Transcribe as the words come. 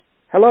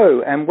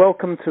Hello and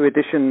welcome to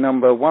edition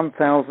number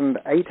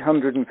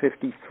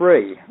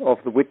 1853 of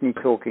the Witney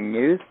Talking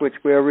News, which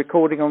we are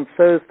recording on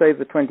Thursday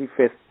the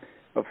 25th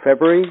of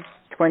February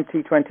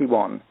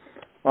 2021.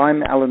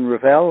 I'm Alan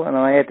Revell and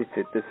I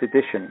edited this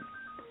edition.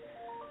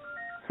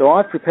 So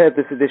I've prepared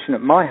this edition at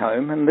my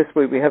home, and this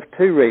week we have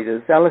two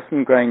readers,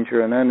 Alison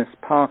Granger and Ernest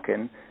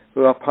Parkin,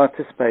 who are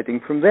participating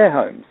from their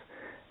homes.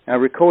 Our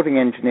recording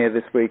engineer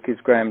this week is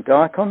Graham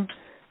Diacon,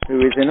 who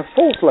is in a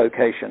fourth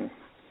location.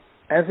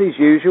 As is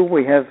usual,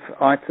 we have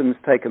items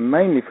taken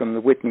mainly from the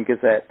Witney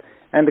Gazette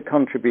and a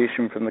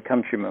contribution from the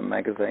Countryman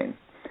magazine.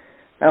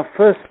 Our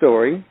first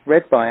story,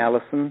 read by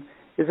Alison,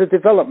 is a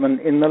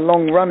development in the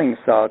long-running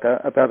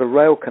saga about a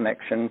rail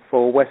connection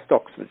for West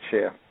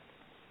Oxfordshire.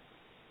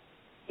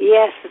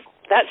 Yes,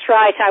 that's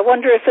right. I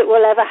wonder if it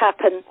will ever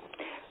happen.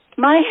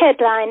 My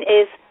headline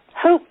is,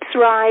 Hopes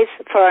Rise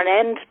for an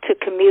End to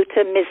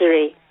Commuter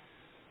Misery.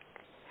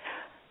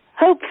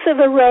 Hopes of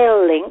a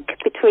rail link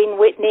between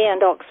Witney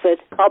and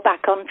Oxford are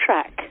back on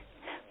track,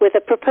 with a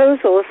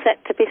proposal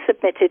set to be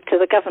submitted to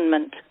the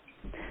government.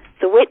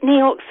 The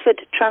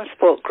Witney-Oxford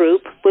Transport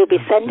Group will be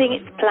sending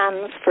its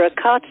plans for a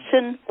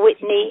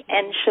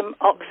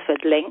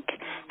Carterton-Witney-Ensham-Oxford link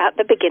at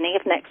the beginning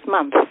of next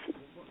month.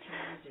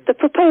 The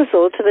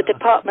proposal to the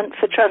Department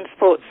for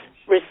Transport's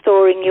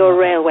Restoring Your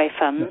Railway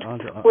Fund I'll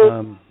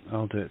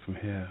do it from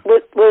here.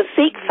 Will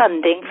seek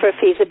funding for a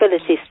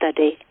feasibility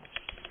study.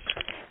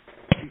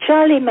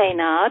 Charlie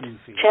Maynard,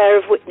 chair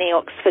of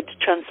Witney-Oxford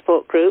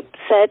Transport Group,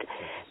 said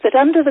that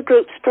under the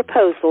group's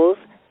proposals,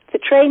 the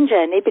train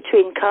journey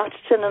between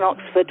Carterton and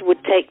Oxford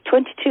would take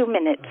 22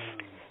 minutes,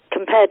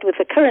 compared with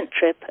the current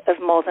trip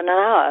of more than an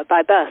hour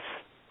by bus.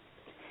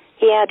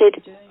 He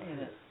added,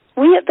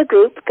 "We at the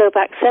group go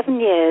back 7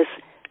 years,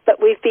 but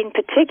we've been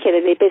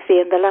particularly busy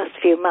in the last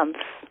few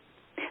months.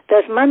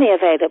 There's money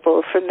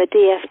available from the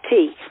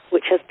DFT,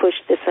 which has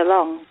pushed this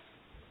along.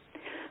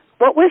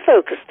 What we're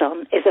focused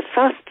on is a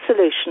fast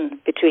solution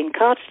between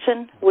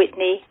Carterton,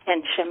 Witney,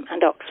 Ensham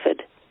and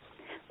Oxford.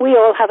 We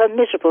all have a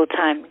miserable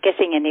time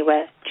getting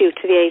anywhere due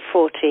to the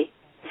A40.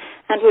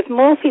 And with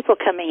more people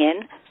coming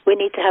in, we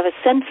need to have a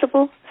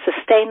sensible,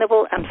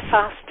 sustainable and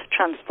fast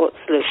transport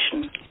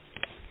solution.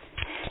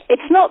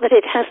 It's not that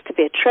it has to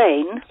be a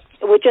train.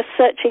 We're just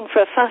searching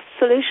for a fast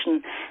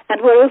solution, and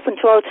we're open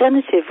to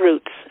alternative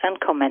routes and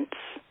comments.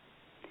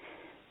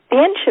 The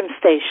Ensham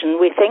station,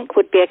 we think,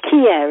 would be a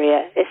key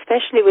area,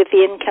 especially with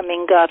the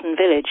incoming Garden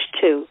Village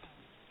too.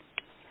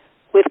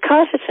 With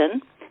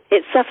Carterton,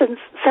 it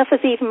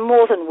suffers even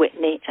more than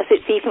Witney, as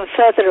it's even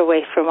further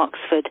away from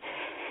Oxford,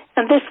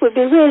 and this would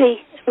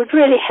really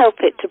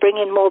help it to bring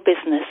in more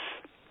business.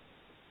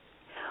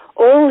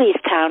 All these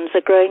towns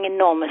are growing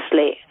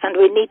enormously, and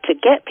we need to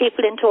get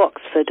people into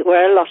Oxford,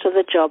 where a lot of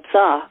the jobs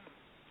are.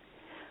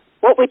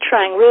 What we're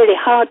trying really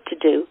hard to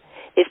do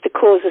is to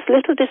cause as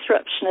little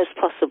disruption as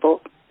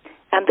possible,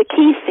 and the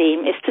key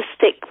theme is to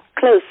stick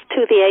close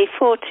to the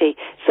A40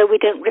 so we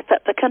don't rip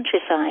up the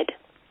countryside.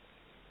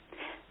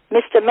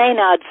 Mr.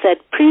 Maynard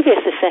said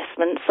previous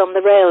assessments on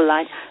the rail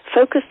line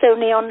focused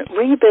only on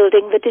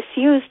rebuilding the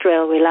disused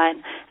railway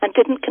line and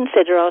didn't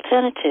consider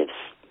alternatives.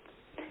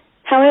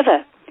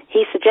 However,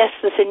 he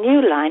suggests that a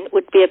new line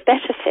would be a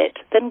better fit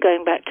than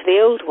going back to the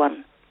old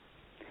one.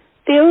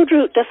 The old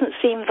route doesn't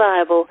seem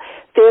viable.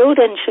 The old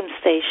Ensham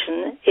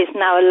station is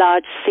now a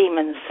large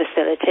Siemens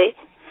facility,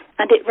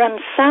 and it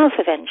runs south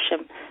of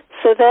Ensham,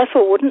 so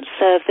therefore wouldn't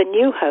serve the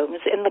new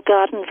homes in the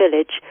Garden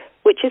Village,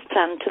 which is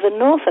planned to the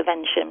north of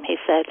Ensham, he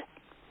said.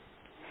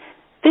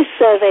 This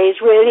survey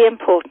is really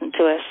important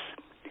to us.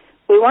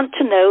 We want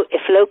to know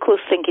if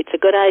locals think it's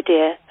a good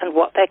idea and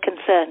what their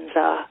concerns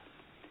are.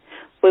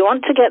 We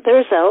want to get the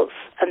results,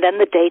 and then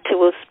the data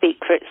will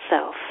speak for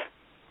itself.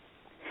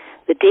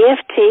 The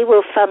DFT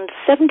will fund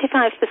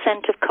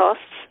 75% of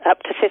costs,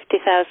 up to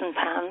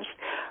 £50,000,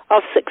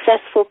 of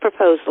successful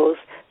proposals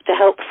to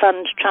help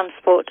fund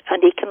transport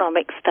and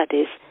economic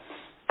studies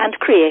and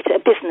create a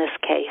business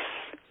case.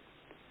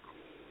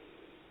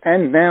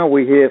 And now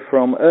we hear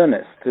from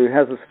Ernest, who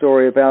has a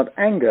story about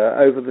anger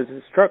over the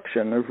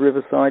destruction of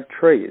riverside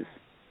trees.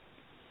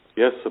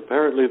 Yes,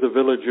 apparently the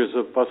villagers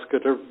of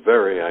Buscott are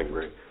very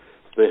angry.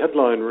 The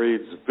headline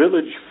reads,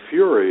 "Village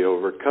Fury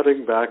Over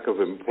Cutting Back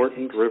of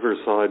Important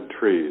Riverside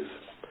Trees."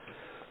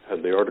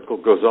 And the article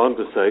goes on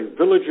to say,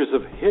 villagers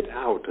have hit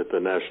out at the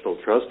National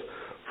Trust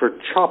for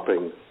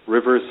chopping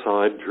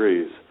riverside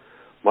trees.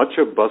 Much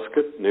of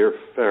Buscott, near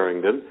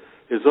Farringdon,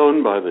 is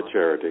owned by the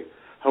charity.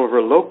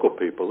 However, local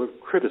people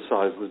have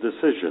criticized the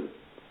decision.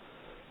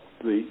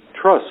 The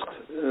Trust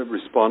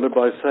responded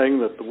by saying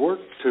that the work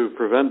to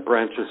prevent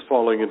branches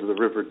falling into the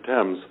River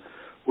Thames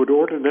would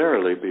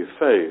ordinarily be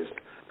phased.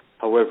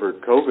 However,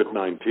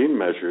 COVID-19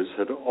 measures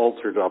had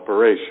altered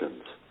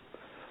operations.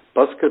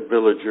 Buscott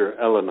villager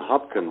Ellen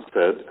Hopkins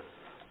said,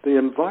 "The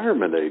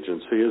Environment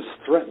Agency has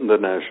threatened the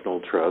National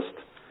Trust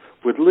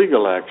with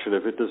legal action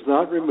if it does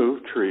not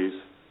remove trees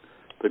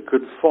that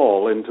could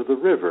fall into the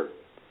river.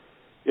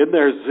 In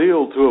their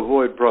zeal to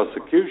avoid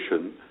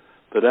prosecution,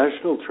 the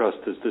National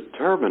Trust is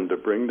determined to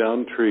bring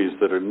down trees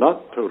that are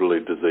not totally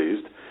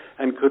diseased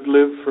and could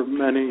live for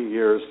many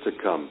years to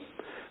come.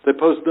 They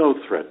pose no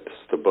threats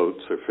to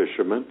boats or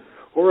fishermen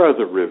or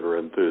other river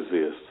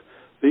enthusiasts.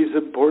 These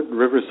important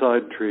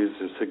riverside trees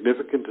are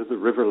significant to the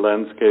river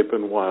landscape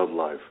and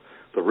wildlife.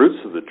 The roots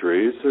of the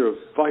trees are of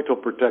vital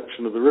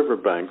protection of the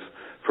riverbanks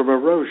from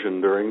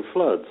erosion during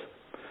floods.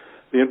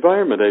 The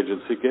Environment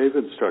Agency gave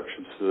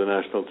instructions to the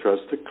National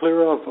Trust to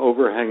clear off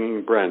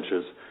overhanging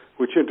branches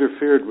which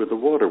interfered with the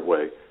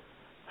waterway.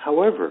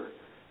 However,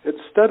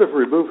 instead of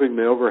removing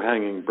the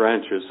overhanging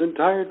branches,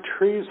 entire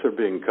trees are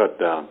being cut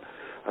down.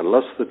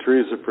 Unless the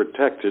trees are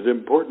protected,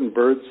 important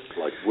birds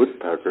like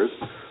woodpeckers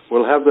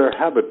will have their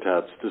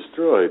habitats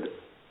destroyed.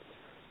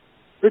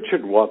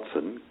 Richard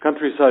Watson,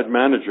 countryside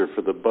manager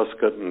for the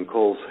Buscott and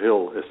Coles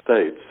Hill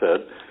estate,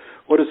 said,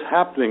 "What is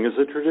happening is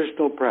a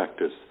traditional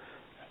practice."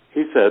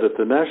 He said, "At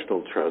the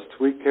National Trust,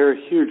 we care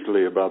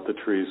hugely about the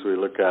trees we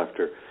look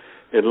after.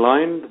 In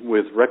line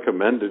with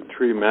recommended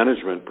tree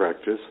management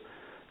practice,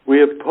 we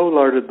have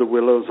polearted the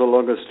willows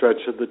along a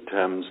stretch of the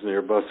Thames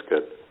near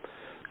Buscott.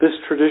 This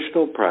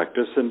traditional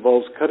practice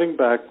involves cutting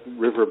back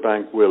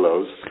riverbank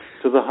willows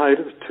to the height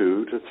of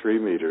 2 to 3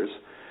 meters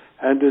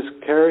and is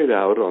carried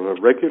out on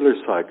a regular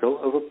cycle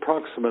of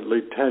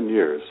approximately 10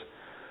 years.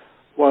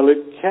 While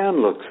it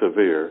can look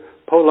severe,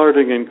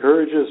 polearting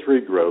encourages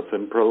regrowth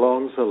and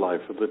prolongs the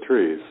life of the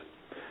trees.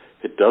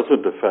 It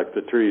doesn't affect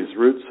the tree's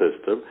root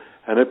system,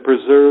 and it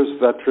preserves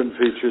veteran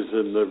features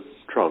in the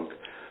trunk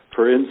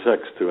for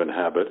insects to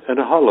inhabit and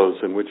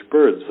hollows in which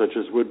birds such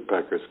as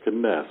woodpeckers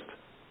can nest.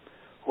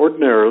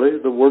 Ordinarily,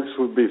 the works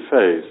would be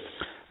phased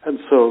and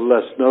so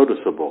less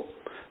noticeable.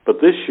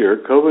 But this year,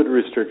 COVID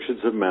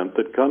restrictions have meant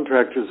that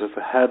contractors have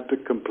had to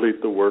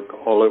complete the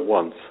work all at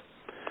once.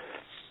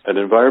 An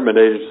Environment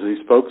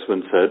Agency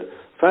spokesman said,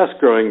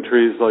 "Fast-growing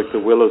trees like the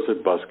willows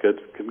at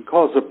Buscott can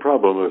cause a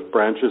problem if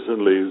branches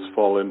and leaves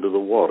fall into the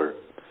water.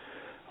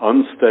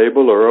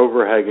 Unstable or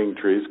overhanging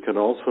trees can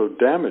also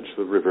damage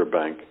the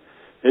riverbank.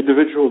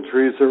 Individual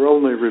trees are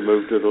only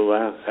removed as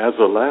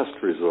a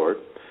last resort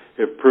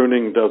if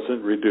pruning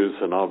doesn't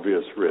reduce an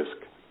obvious risk."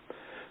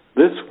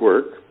 This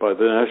work by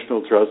the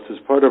National Trust is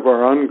part of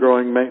our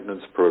ongoing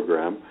maintenance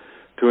program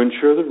to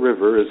ensure the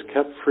river is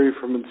kept free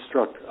from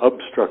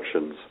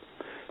obstructions.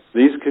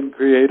 These can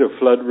create a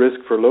flood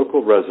risk for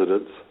local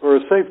residents or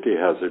a safety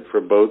hazard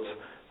for boats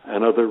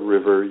and other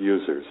river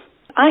users.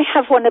 I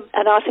have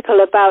an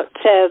article about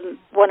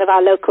one of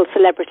our local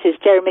celebrities,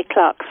 Jeremy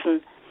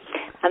Clarkson,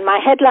 and my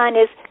headline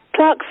is,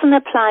 "Clarkson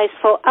applies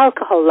for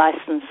alcohol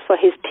license for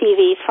his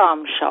TV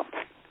farm shop."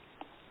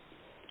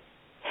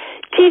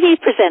 TV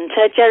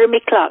presenter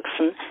Jeremy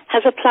Clarkson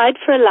has applied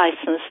for a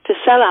license to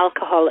sell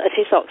alcohol at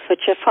his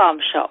Oxfordshire farm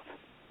shop.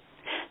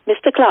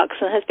 Mr.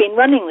 Clarkson has been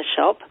running the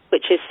shop,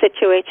 which is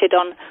situated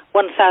on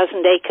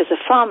 1,000 acres of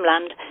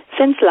farmland,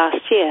 since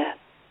last year.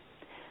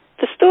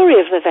 The story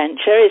of the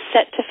venture is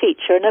set to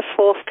feature in a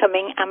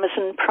forthcoming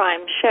Amazon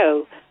Prime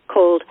show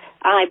called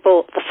I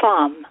Bought the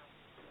Farm.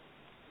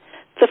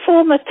 The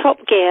former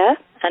Top Gear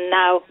and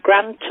now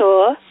Grand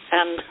Tour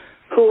and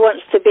Who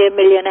Wants to Be a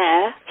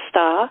Millionaire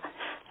star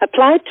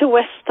applied to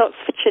West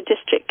Oxfordshire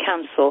District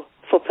Council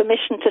for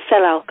permission to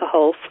sell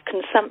alcohol for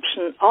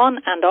consumption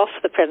on and off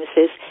the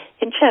premises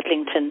in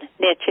Chadlington,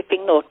 near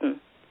Chipping Norton.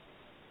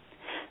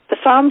 The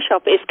farm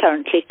shop is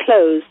currently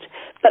closed,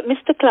 but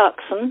Mr.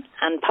 Clarkson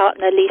and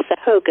partner Lisa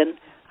Hogan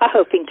are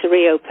hoping to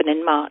reopen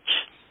in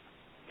March.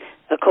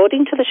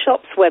 According to the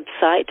shop's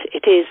website,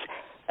 it is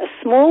a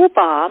small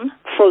barn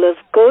full of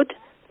good,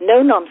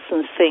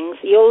 no-nonsense things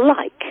you'll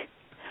like.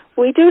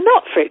 We do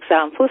not, for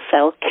example,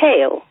 sell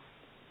kale.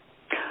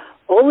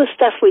 All the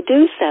stuff we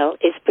do sell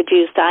is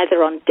produced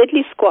either on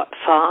Diddley Squat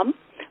Farm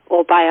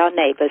or by our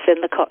neighbours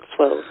in the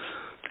Cotswolds,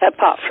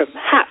 apart from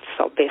hats,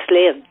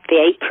 obviously, and the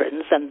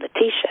aprons and the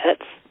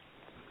T-shirts.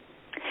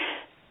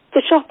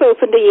 The shop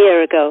opened a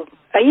year ago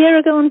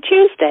on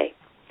Tuesday,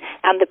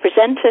 and the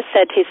presenter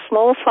said his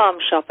small farm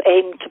shop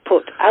aimed to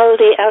put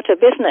Aldi out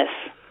of business,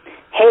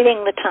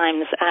 hailing the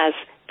times as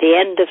the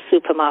end of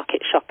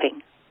supermarket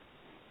shopping.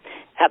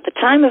 At the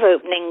time of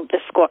opening the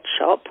squat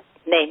shop,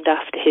 named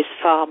after his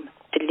farm,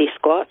 Diddley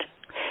Squat,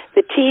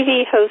 the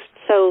TV host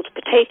sold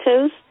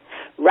potatoes,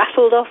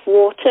 raffled off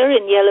water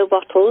in yellow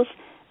bottles,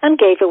 and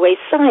gave away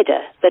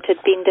cider that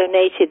had been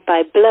donated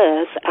by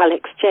Blur's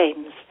Alex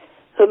James,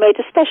 who made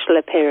a special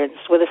appearance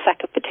with a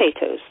sack of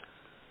potatoes.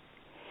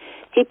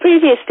 He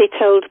previously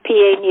told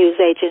PA News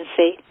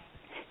Agency,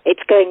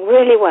 "It's going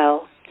really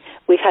well.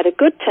 We've had a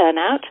good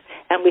turnout,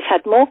 and we've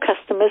had more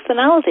customers than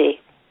Aldi.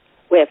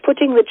 We're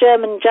putting the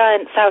German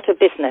giants out of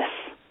business.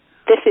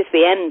 This is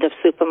the end of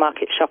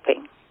supermarket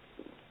shopping."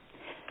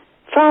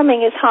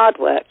 Farming is hard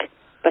work,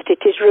 but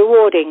it is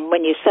rewarding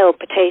when you sell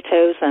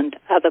potatoes and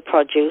other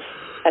produce,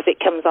 as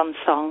it comes on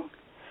song.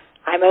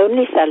 "I'm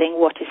only selling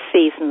what is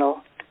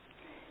seasonal."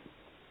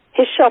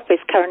 His shop is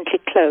currently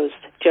closed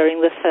during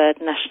the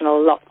third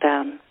national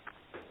lockdown.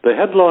 The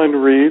headline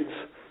reads,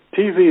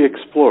 TV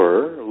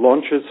Explorer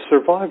launches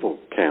survival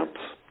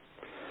camps.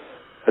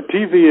 A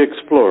TV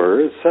Explorer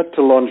is set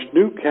to launch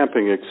new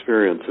camping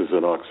experiences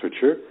in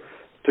Oxfordshire,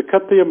 to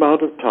cut the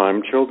amount of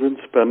time children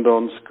spend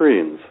on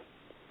screens.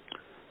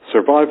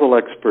 Survival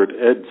expert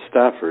Ed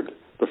Stafford,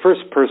 the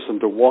first person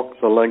to walk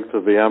the length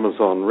of the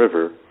Amazon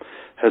River,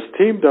 has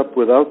teamed up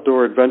with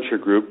outdoor adventure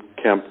group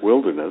Camp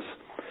Wilderness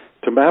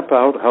to map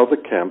out how the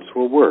camps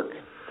will work.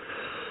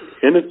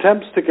 In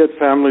attempts to get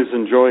families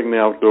enjoying the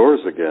outdoors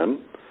again,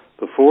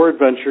 the 4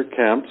 adventure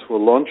camps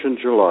will launch in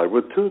July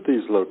with 2 of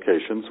these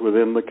locations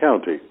within the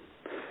county.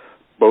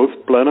 Both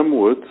Blenheim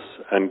Woods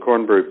and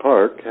Cornbury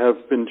Park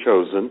have been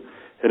chosen,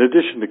 in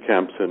addition to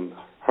camps in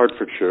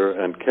Hertfordshire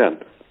and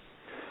Kent.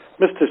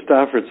 Mr.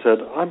 Stafford said,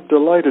 "I'm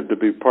delighted to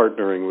be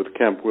partnering with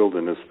Camp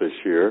Wilderness this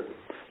year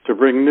to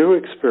bring new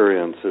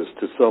experiences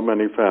to so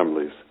many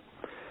families.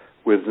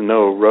 With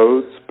no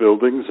roads,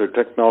 buildings, or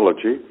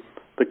technology,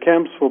 the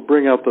camps will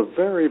bring out the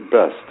very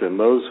best in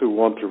those who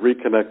want to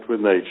reconnect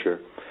with nature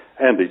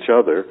and each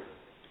other,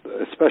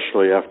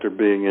 especially after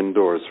being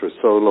indoors for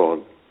so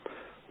long.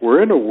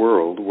 We're in a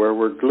world where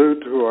we're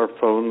glued to our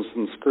phones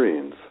and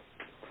screens.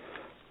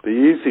 The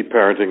easy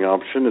parenting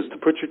option is to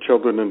put your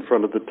children in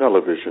front of the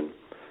television,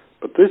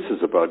 but this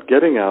is about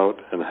getting out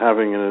and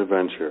having an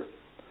adventure.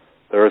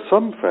 There are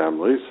some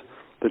families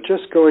that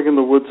just going in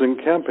the woods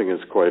and camping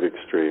is quite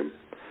extreme,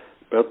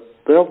 but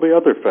there'll be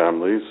other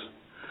families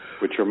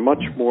which are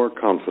much more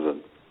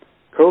confident.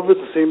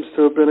 COVID seems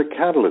to have been a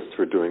catalyst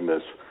for doing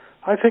this.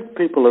 I think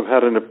people have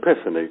had an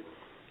epiphany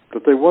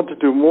that they want to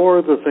do more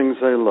of the things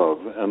they love,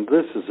 and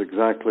this is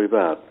exactly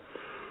that.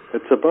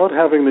 It's about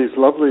having these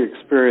lovely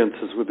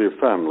experiences with your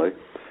family,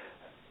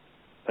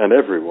 and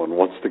everyone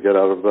wants to get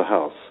out of the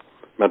house.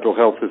 Mental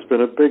health has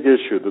been a big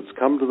issue that's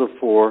come to the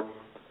fore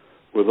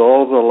with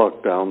all the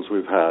lockdowns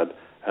we've had,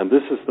 and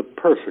this is the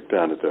perfect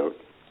antidote.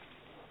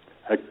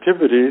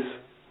 Activities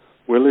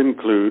will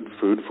include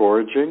food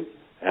foraging,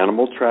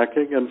 animal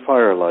tracking, and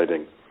fire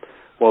lighting.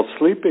 While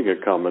sleeping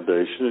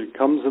accommodation, it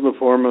comes in the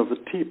form of a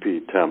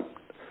teepee tent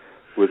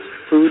with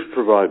food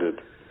provided.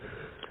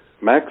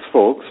 Max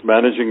Folks,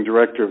 Managing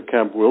Director of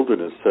Camp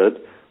Wilderness, said,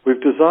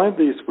 "We've designed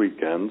these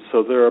weekends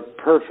so they're a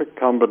perfect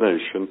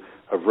combination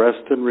of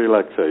rest and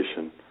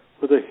relaxation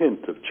with a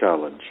hint of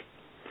challenge.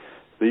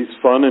 These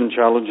fun and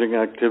challenging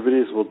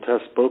activities will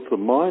test both the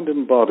mind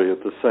and body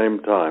at the same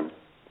time.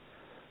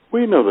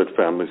 We know that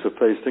families have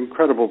faced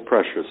incredible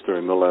pressures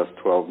during the last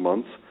 12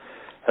 months,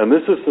 and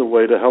this is the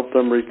way to help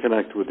them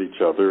reconnect with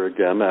each other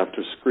again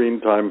after screen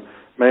time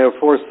may have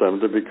forced them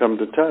to become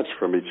detached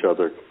from each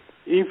other,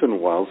 even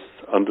whilst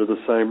under the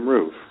same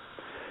roof.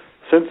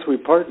 Since we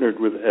partnered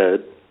with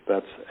Ed,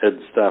 that's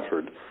Ed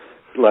Stafford,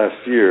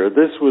 last year,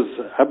 this was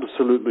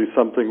absolutely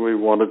something we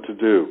wanted to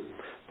do.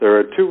 There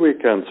are 2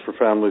 weekends for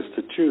families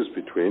to choose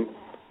between,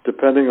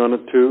 depending on a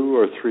 2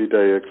 or 3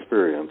 day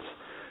experience.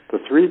 The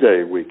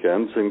 3-day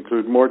weekends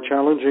include more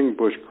challenging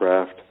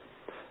bushcraft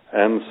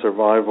and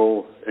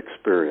survival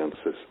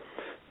experiences.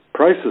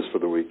 Prices for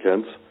the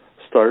weekends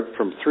start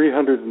from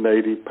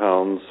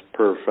 £380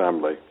 per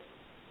family."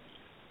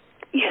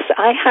 Yes,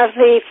 I have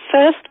the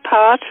first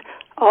part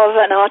of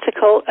an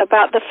article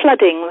about the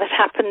flooding that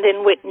happened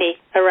in Witney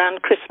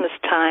around Christmas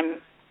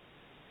time.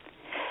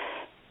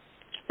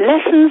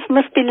 Lessons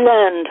must be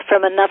learned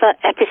from another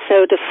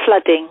episode of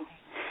flooding.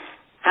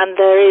 And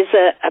there is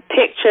a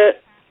picture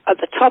at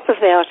the top of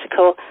the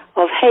article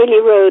of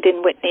Haley Road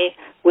in Witney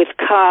with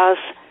cars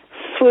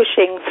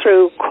swooshing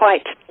through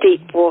quite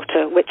deep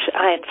water, which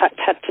I, in fact,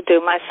 had to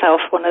do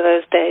myself one of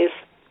those days.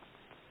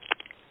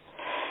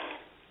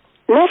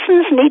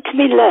 Lessons need to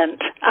be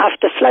learnt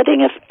after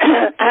flooding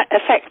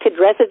affected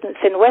residents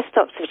in West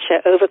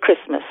Oxfordshire over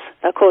Christmas,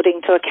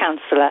 according to a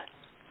councillor.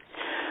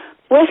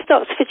 West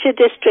Oxfordshire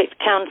District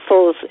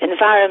Council's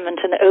Environment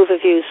and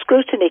Overview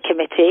Scrutiny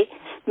Committee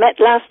met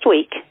last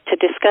week to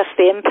discuss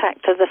the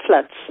impact of the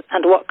floods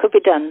and what could be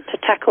done to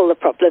tackle the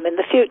problem in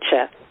the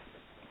future.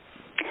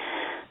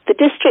 The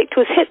district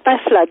was hit by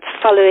floods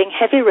following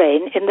heavy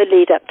rain in the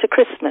lead-up to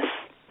Christmas,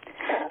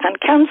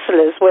 and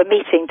councillors were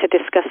meeting to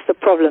discuss the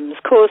problems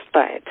caused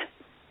by it.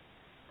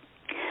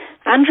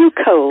 Andrew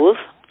Coles,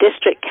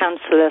 district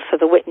councillor for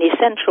the Witney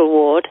Central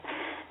Ward,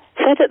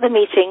 said at the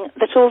meeting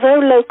that although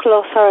local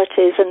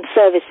authorities and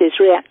services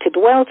reacted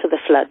well to the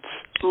floods,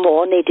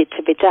 more needed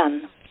to be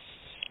done.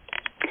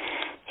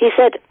 He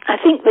said, "I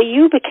think the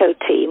Ubico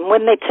team,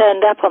 when they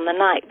turned up on the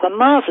night, were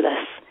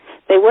marvellous.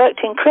 They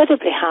worked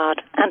incredibly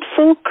hard, and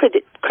full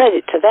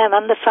credit to them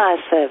and the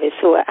fire service,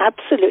 who were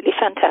absolutely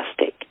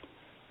fantastic.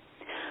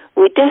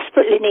 We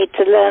desperately need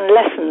to learn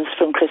lessons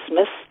from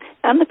Christmas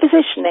and the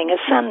positioning of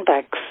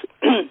sandbags.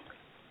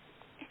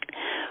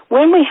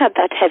 When we had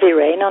that heavy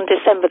rain on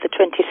December the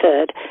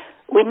 23rd,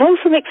 we know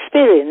from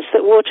experience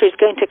that water is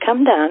going to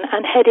come down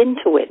and head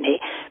into Witney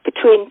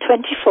between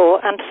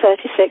 24 and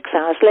 36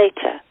 hours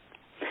later.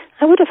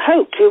 I would have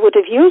hoped we would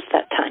have used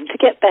that time to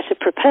get better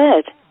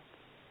prepared.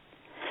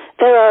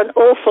 There are an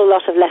awful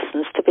lot of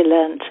lessons to be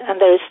learnt, and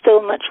there is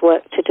still much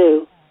work to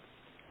do."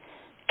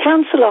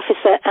 Council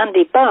Officer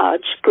Andy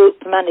Barge,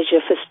 Group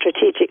Manager for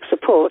Strategic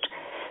Support,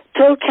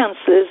 told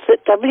councillors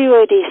that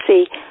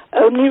WODC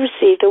only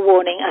received a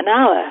warning an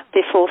hour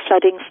before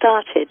flooding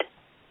started.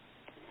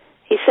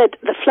 He said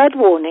the flood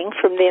warning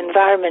from the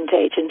Environment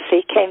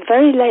Agency came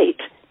very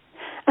late.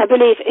 I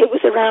believe it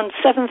was around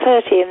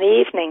 7:30 in the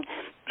evening,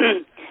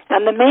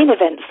 and the main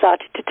event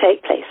started to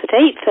take place at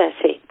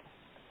 8:30.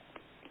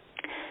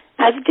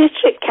 As a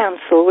district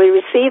council, we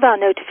receive our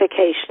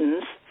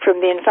notifications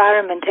from the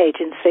Environment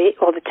Agency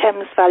or the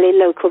Thames Valley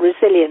Local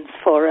Resilience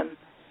Forum.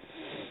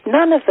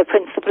 None of the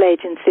principal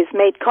agencies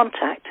made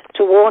contact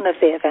to warn of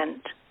the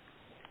event.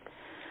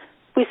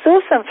 We saw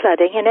some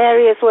flooding in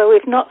areas where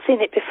we've not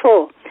seen it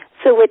before,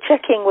 so we're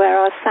checking where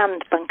our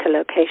sand bunker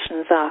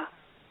locations are.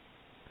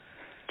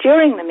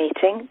 During the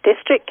meeting,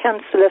 District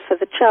Councillor for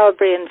the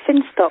Childbury and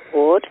Finstock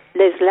Ward,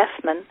 Liz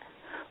Lessman,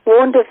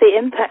 warned of the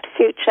impact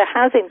future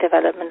housing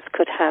developments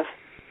could have.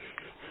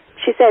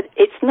 She said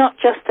it's not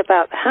just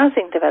about the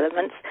housing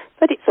developments,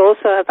 but it's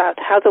also about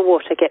how the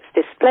water gets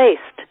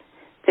displaced.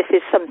 This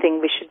is something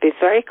we should be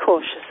very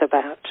cautious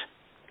about.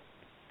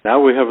 Now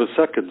we have a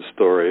second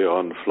story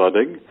on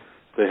flooding.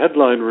 The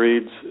headline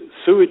reads,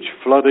 "Sewage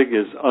flooding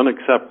is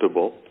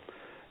unacceptable,"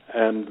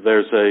 and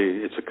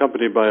it's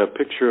accompanied by a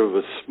picture of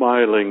a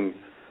smiling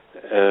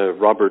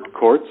Robert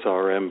Courts,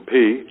 our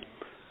MP,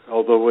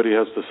 although what he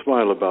has to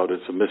smile about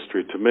is a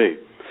mystery to me.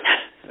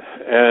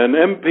 An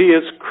MP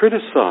has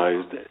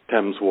criticized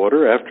Thames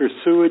Water after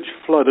sewage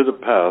flooded a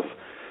path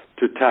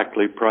to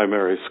Tackley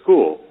Primary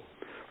School.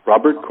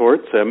 Robert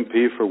Courts,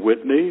 MP for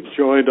Whitney,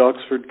 joined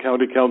Oxford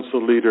County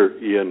Council leader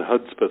Ian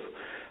Hudspeth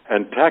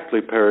and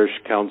Tackley Parish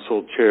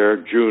Council Chair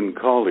June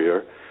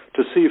Collier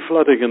to see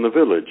flooding in the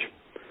village.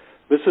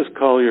 Mrs.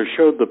 Collier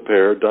showed the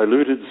pair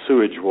diluted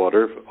sewage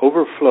water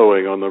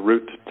overflowing on the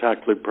route to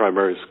Tackley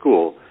Primary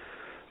School.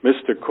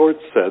 Mr.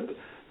 Courts said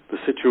the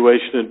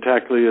situation in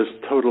Tackley is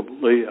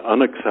totally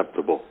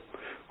unacceptable,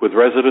 with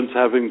residents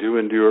having to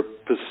endure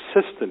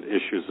persistent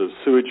issues of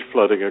sewage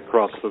flooding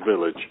across the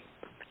village.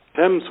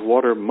 Thames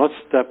Water must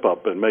step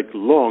up and make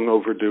long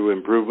overdue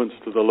improvements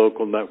to the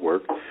local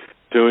network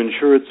to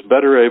ensure it's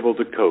better able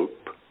to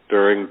cope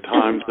during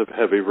times of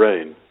heavy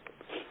rain.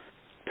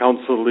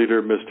 Council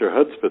leader Mr.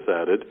 Hudspeth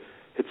added,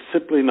 "It's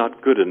simply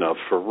not good enough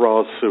for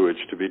raw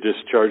sewage to be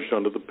discharged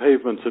onto the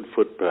pavements and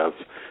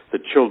footpaths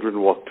that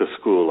children walk to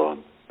school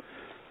on."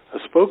 A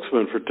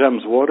spokesman for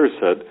Thames Water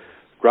said,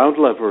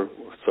 groundwater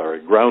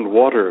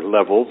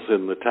levels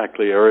in the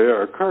Tackley area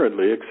are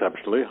currently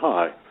exceptionally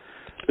high.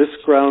 This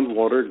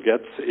groundwater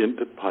gets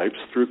into pipes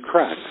through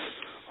cracks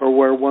or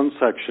where one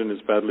section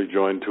is badly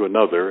joined to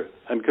another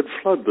and could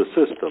flood the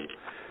system.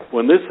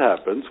 When this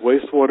happens,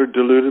 wastewater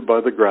diluted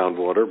by the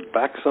groundwater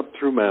backs up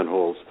through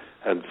manholes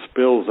and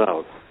spills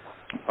out.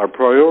 Our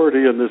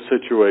priority in this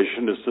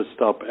situation is to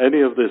stop any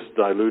of this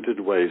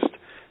diluted waste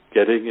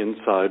getting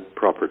inside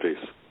properties.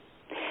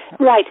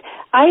 Right.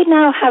 I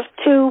now have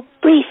two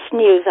brief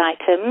news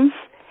items.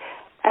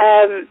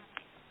 The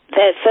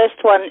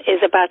first one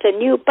is about a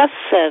new bus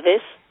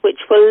service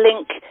which will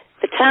link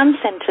the town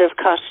centre of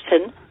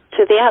Carterton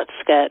to the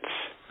outskirts.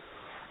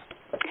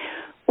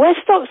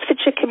 West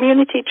Oxfordshire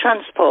Community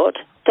Transport,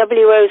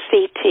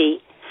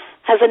 WOCT,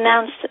 has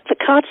announced that the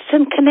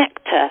Carterton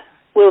Connector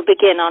will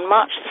begin on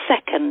March the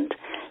 2nd,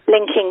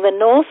 linking the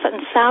north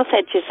and south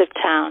edges of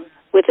town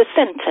with the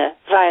centre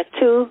via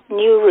two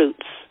new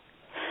routes,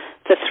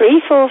 the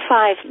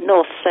 345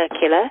 North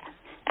Circular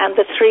and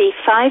the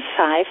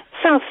 355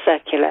 South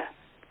Circular.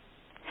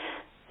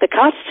 The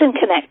Carterton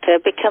Connector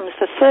becomes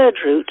the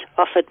third route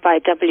offered by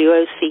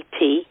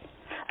WOCT,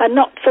 a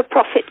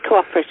not-for-profit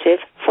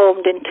cooperative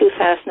formed in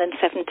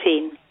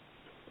 2017.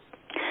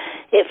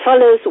 It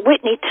follows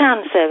Whitney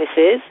Town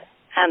Services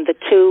and the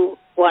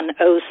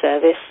 210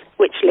 service,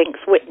 which links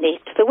Whitney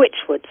to the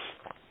Wychwoods.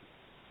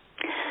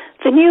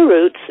 The new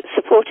routes,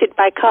 supported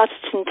by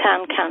Carterton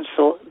Town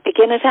Council,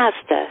 begin at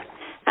Asda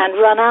and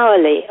run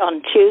hourly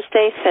on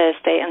Tuesday,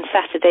 Thursday and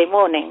Saturday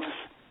mornings.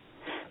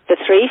 The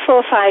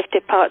 345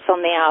 departs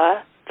on the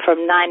hour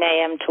from 9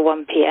 a.m. to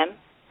 1 p.m.,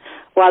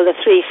 while the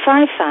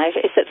 355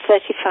 is at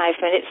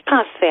 35 minutes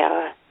past the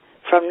hour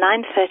from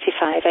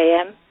 9:35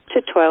 a.m.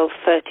 to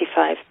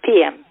 12:35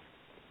 p.m.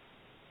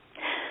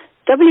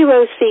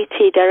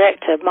 WOCT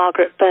Director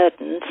Margaret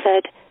Burden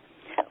said,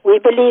 "We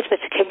believe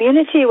that a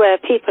community where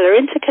people are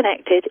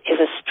interconnected is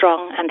a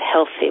strong and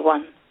healthy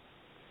one."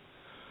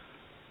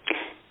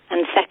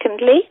 And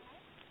secondly,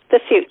 the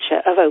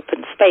future of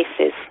open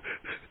spaces.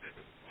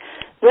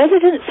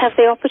 Residents have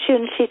the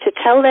opportunity to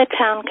tell their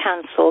town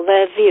council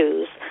their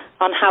views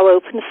on how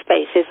open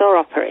spaces are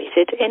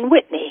operated in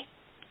Whitney.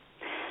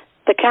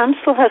 The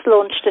council has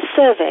launched a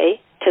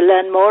survey to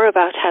learn more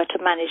about how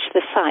to manage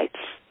the sites.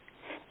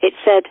 It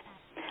said,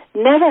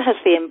 "Never has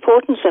the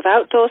importance of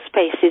outdoor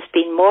spaces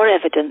been more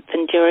evident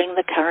than during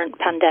the current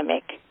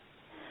pandemic.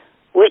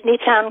 Whitney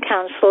Town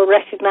Council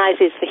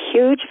recognises the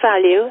huge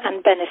value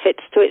and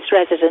benefits to its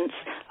residents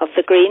of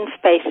the green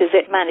spaces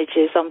it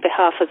manages on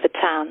behalf of the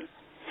town,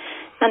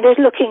 and is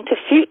looking to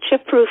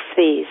future-proof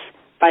these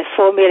by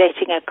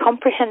formulating a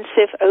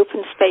comprehensive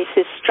open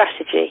spaces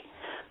strategy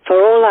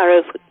for all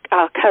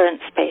our current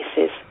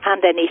spaces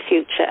and any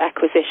future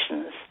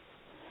acquisitions."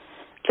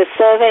 The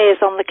survey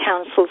is on the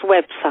Council's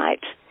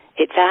website,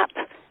 its app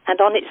and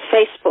on its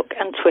Facebook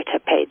and Twitter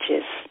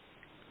pages.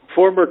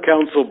 Former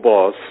council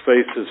boss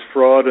faces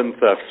fraud and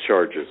theft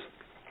charges.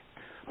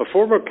 A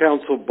former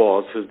council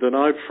boss has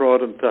denied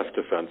fraud and theft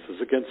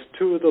offenses against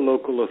two of the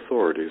local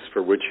authorities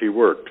for which he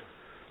worked.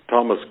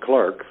 Thomas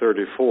Clark,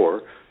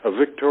 34, of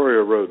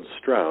Victoria Road,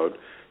 Stroud,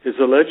 is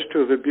alleged to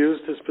have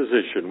abused his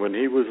position when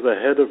he was the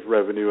head of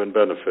revenue and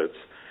benefits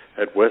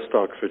at West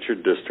Oxfordshire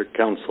District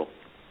Council.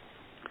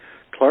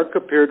 Clark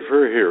appeared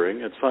for a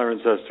hearing at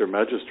Cirencester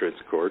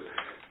Magistrates Court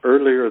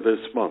earlier this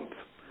month,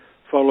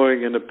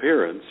 following an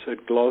appearance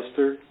at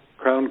Gloucester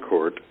Crown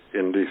Court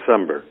in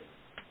December.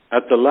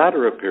 At the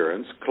latter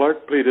appearance,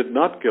 Clark pleaded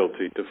not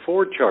guilty to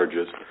 4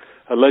 charges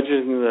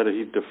alleging that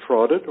he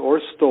defrauded or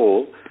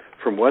stole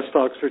from West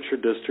Oxfordshire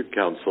District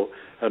Council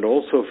and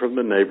also from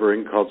the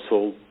neighbouring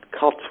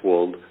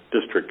Cotswold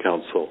District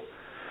Council.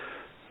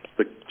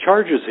 The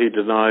charges he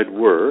denied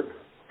were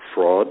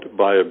fraud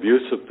by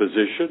abuse of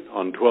position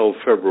on 12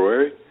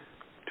 February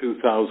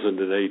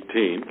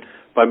 2018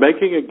 by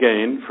making a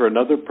gain for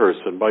another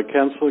person by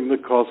cancelling the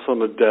costs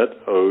on a debt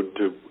owed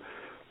to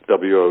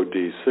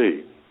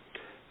WODC,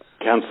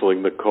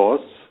 cancelling the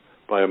costs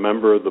by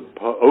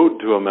owed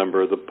to a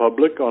member of the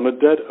public on a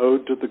debt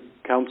owed to the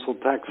council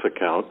tax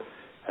account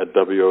at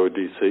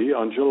WODC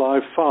on July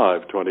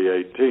 5,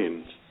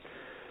 2018.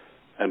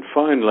 And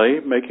finally,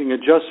 making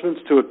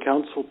adjustments to a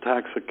council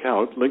tax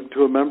account linked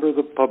to a member of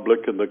the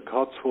public in the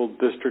Cotswold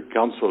District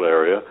Council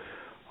area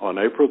on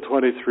April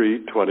 23,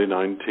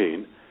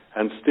 2019,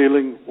 and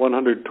stealing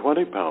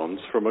 £120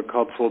 from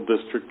Cotswold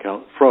District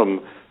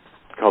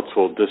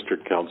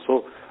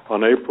Council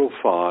on April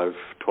 5,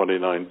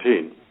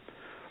 2019.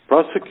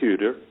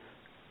 Prosecutor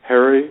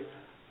Harry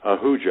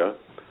Ahuja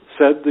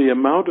said the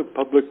amount of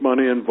public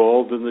money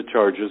involved in the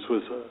charges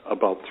was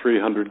about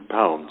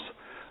 £300.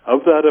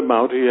 Of that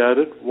amount, he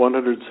added,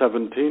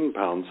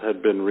 £117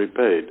 had been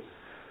repaid.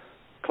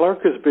 Clark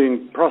is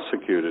being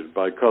prosecuted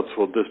by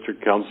Cotswold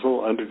District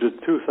Council under the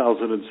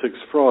 2006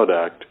 Fraud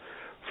Act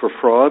for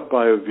fraud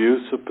by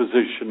abuse of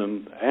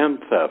position and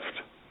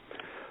theft.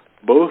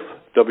 Both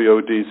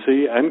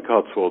WODC and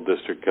Cotswold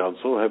District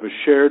Council have a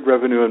shared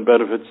Revenue and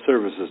Benefits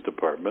Services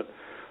Department,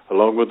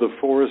 along with the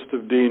Forest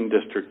of Dean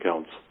District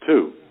Council,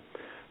 too,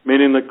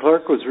 meaning that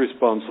Clark was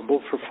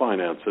responsible for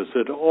finances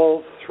at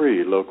all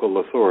 3 local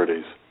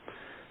authorities.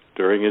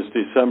 During his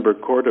December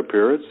court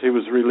appearance, he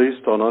was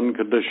released on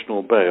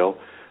unconditional bail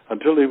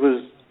until he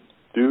was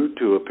due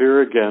to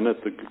appear again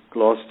at the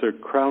Gloucester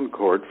Crown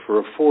Court for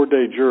a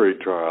 4-day jury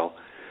trial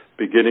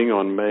beginning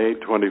on May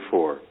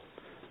 24.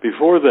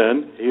 Before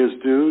then, he is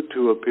due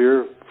to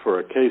appear for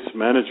a case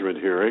management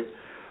hearing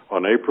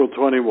on April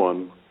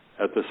 21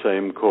 at the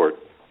same court.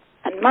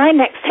 And my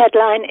next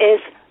headline is,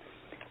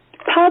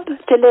 Pub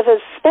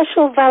delivers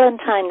special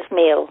Valentine's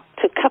meal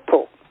to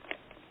couple.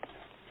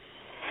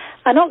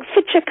 An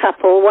Oxfordshire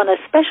couple won a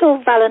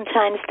special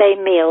Valentine's Day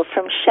meal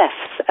from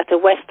chefs at a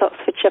West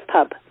Oxfordshire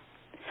pub.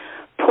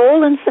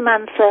 Paul and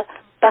Samantha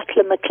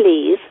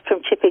Butler-McLeese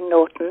from Chipping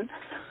Norton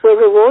were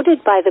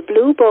rewarded by the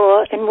Blue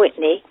Boar in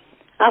Witney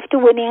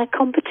after winning a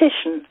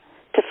competition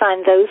to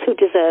find those who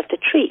deserved a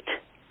treat.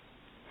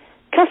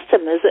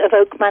 Customers of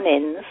Oakman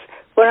Inns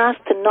were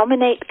asked to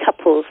nominate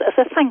couples as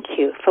a thank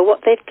you for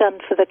what they've done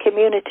for the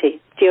community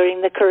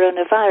during the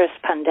coronavirus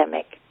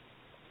pandemic.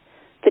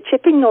 The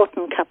Chipping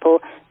Norton couple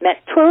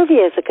met 12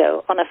 years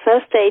ago on a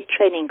first aid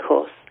training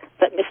course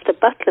that Mr.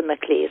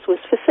 Butler-McLeese was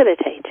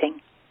facilitating.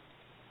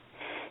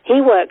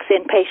 He works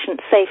in patient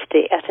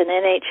safety at an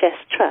NHS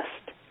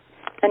trust,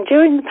 and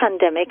during the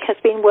pandemic has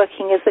been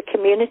working as a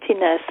community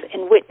nurse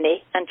in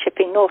Witney and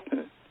Chipping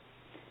Norton.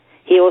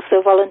 He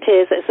also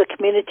volunteers as a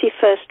community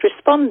first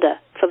responder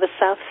for the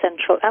South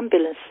Central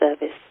Ambulance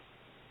Service.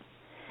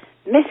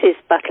 Mrs.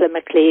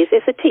 Butler-McLeese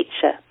is a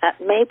teacher at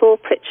Mabel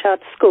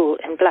Pritchard School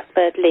in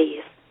Blackbird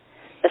Leys,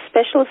 a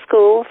special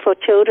school for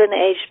children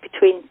aged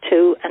between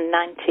 2 and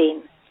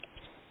 19.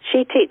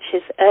 She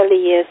teaches early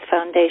years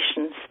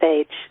foundation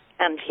stage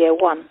and year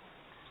 1.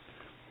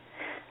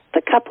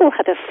 The couple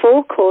had a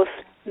 4-course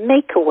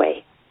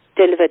makeaway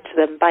delivered to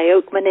them by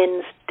Oakman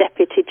Inn's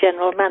Deputy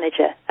General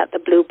Manager at the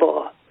Blue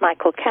Boar,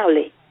 Michael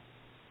Cowley.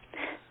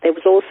 There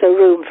was also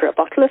room for a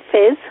bottle of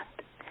fizz,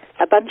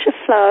 a bunch of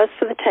flowers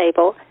for the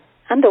table,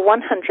 and a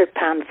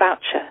 £100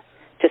 voucher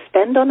to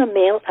spend on a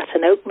meal at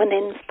an Oakman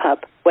Inn's pub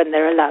when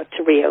they're allowed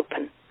to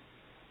reopen.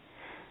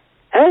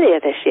 Earlier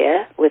this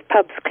year, with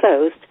pubs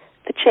closed,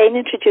 the chain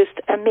introduced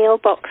a meal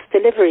box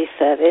delivery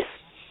service,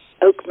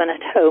 Oakman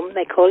at Home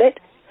they call it,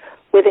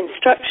 with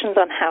instructions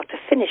on how to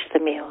finish the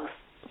meals.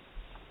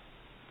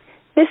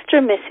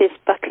 Mr. and Mrs.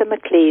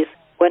 Butler-McLeese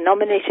were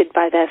nominated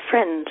by their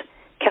friend,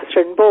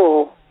 Catherine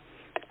Ball,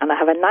 and I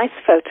have a nice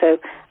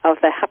photo of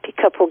the happy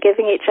couple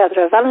giving each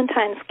other a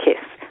Valentine's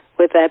kiss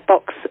with their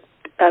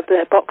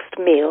boxed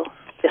meal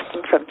just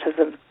in front of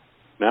them.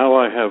 Now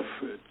I have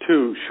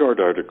 2 short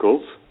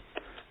articles.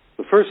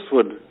 The first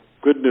one,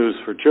 good news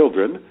for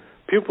children.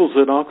 Pupils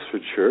in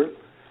Oxfordshire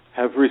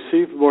have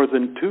received more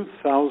than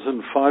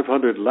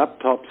 2,500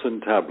 laptops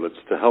and tablets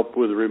to help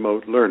with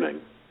remote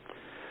learning.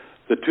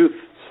 The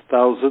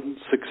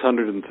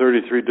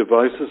 6,633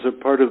 devices are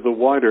part of the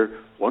wider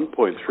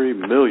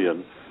 1.3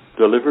 million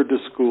delivered to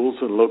schools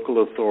and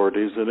local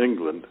authorities in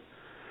England.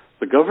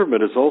 The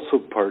government has also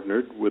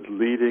partnered with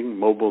leading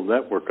mobile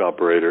network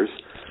operators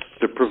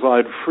to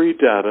provide free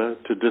data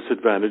to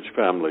disadvantaged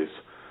families,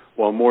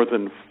 while more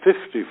than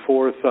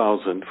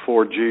 54,000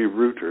 4G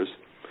routers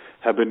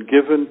have been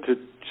given to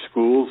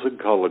schools and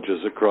colleges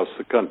across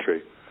the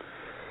country.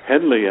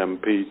 Henley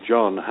MP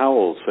John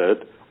Howell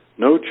said,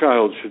 "No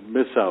child should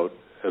miss out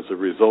as a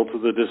result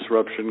of the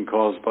disruption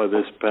caused by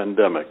this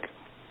pandemic."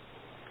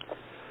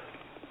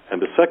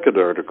 And a second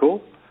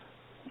article,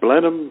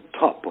 Blenheim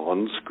Top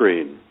on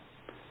Screen.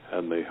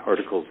 And the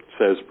article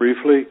says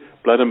briefly,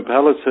 Blenheim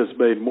Palace has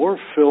made more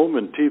film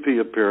and TV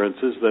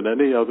appearances than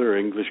any other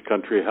English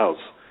country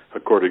house,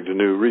 according to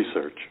new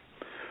research.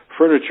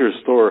 Furniture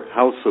store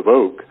House of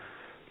Oak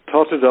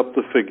totted up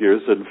the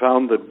figures and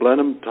found that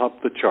Blenheim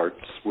topped the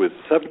charts with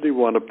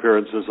 71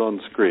 appearances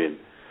on screen.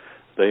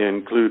 They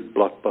include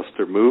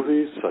blockbuster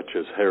movies such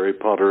as Harry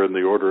Potter and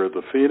the Order of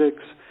the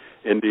Phoenix,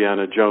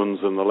 Indiana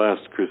Jones and the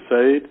Last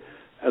Crusade,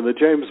 and the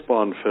James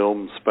Bond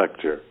film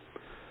Spectre.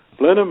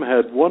 Blenheim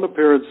had one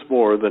appearance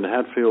more than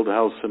Hatfield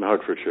House in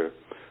Hertfordshire,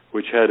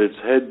 which had its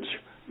hedge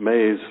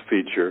maze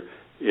feature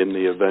in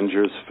the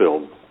Avengers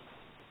film.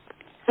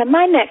 And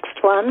my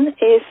next one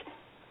is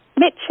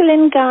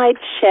Michelin Guide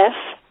chef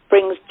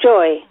brings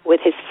joy with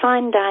his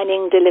fine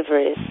dining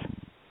deliveries.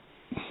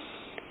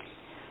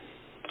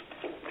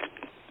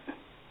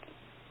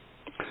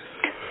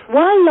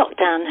 While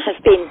lockdown has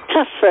been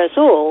tough for us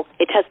all,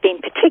 it has been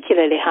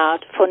particularly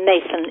hard for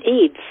Nathan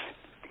Eads.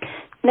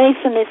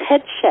 Nathan is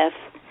head chef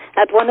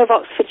at one of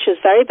Oxfordshire's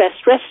very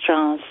best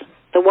restaurants,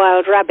 the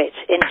Wild Rabbit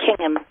in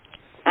Kingham,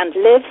 and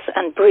lives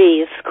and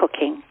breathes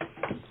cooking.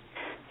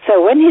 So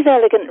when his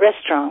elegant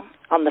restaurant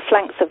on the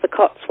flanks of the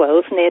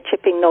Cotswolds near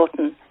Chipping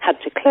Norton had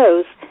to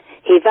close,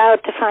 he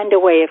vowed to find a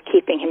way of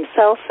keeping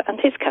himself and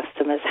his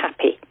customers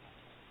happy.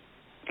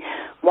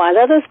 While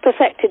others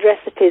perfected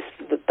recipes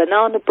for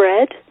banana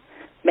bread,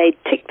 made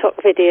TikTok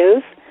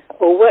videos,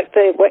 or worked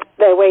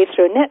their way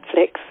through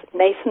Netflix,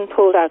 Nathan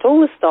pulled out all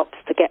the stops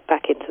to get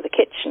back into the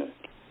kitchen.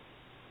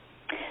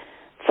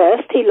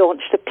 First, he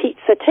launched a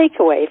pizza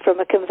takeaway from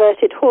a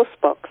converted horse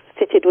box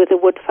fitted with a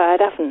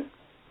wood-fired oven.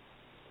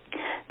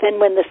 Then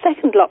when the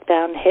second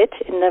lockdown hit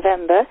in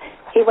November,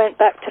 he went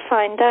back to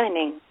fine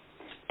dining,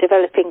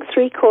 developing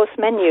 3-course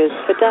menus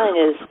for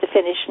diners to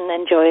finish and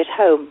enjoy at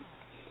home.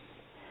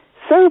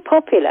 So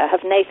popular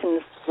have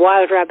Nathan's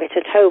Wild Rabbit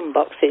at Home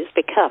boxes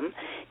become,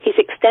 he's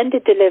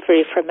extended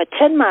delivery from a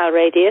 10-mile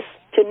radius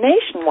to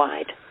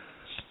nationwide.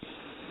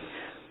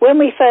 When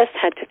we first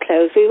had to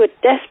close, we were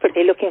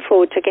desperately looking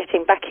forward to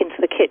getting back into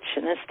the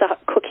kitchen and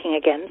start cooking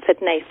again, said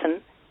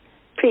Nathan,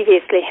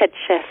 previously head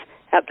chef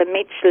at the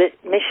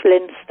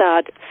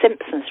Michelin-starred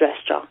Simpsons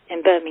restaurant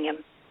in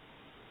Birmingham.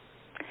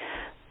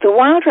 The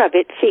Wild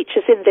Rabbit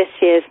features in this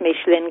year's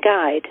Michelin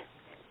Guide,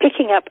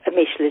 picking up a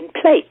Michelin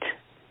plate,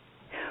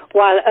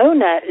 while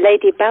owner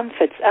Lady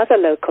Bamford's other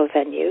local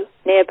venue,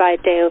 nearby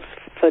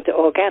Dalesford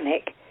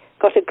Organic,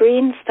 got a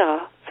green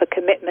star for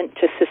commitment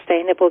to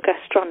sustainable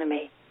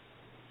gastronomy.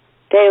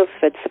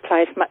 Dalesford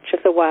supplies much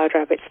of the Wild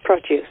Rabbit's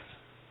produce.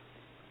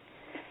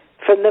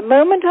 From the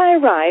moment I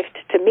arrived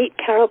to meet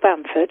Carol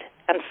Bamford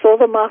and saw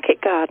the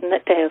market garden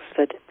at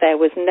Dalesford, there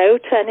was no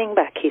turning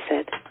back, he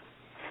said.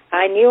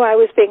 I knew I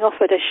was being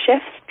offered a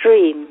chef's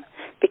dream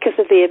because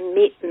of the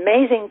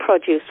amazing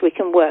produce we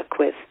can work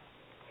with.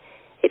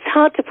 It's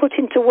hard to put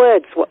into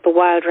words what the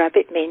Wild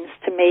Rabbit means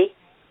to me.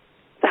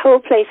 The whole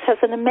place has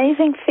an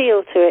amazing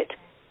feel to it,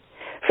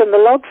 from the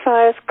log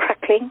fires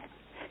crackling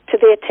to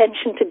the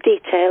attention to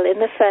detail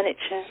in the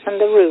furniture and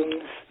the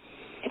rooms.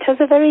 It has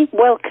a very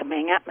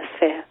welcoming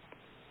atmosphere.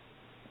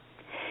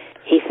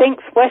 He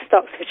thinks West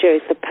Oxfordshire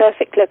is the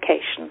perfect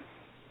location.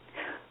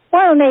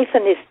 While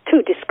Nathan is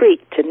too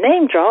discreet to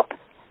name drop,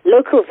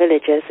 local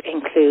villagers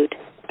include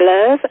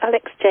Blur's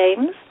Alex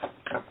James,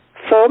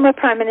 former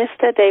Prime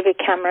Minister David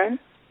Cameron,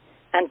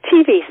 and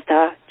TV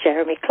star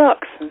Jeremy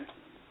Clarkson.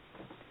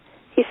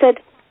 He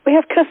said, "We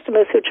have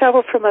customers who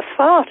travel from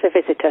afar to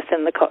visit us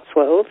in the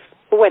Cotswolds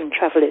when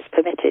travel is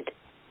permitted."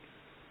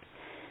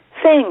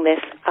 Saying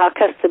this, our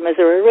customers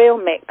are a real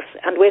mix,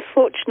 and we're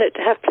fortunate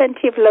to have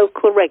plenty of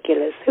local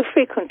regulars who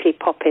frequently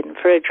pop in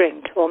for a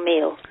drink or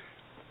meal.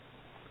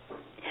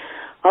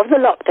 Of the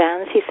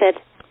lockdowns, he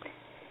said,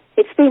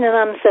 "It's been an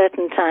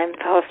uncertain time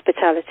for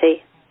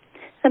hospitality,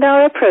 and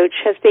our approach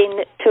has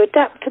been to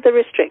adapt to the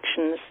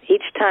restrictions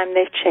each time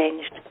they've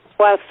changed,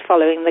 whilst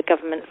following the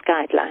government's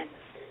guidelines.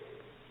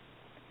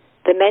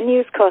 The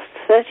menus cost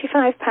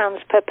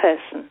 £35 per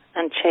person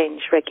and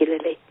change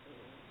regularly."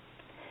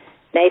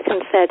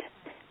 Nathan said,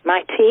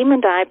 "My team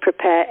and I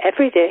prepare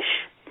every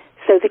dish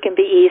so they can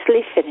be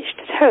easily finished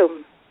at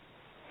home.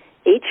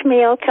 Each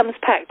meal comes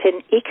packed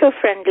in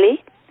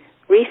eco-friendly,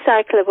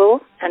 recyclable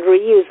and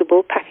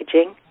reusable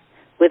packaging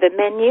with a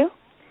menu,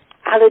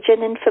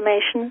 allergen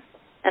information,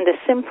 and a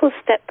simple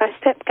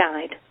step-by-step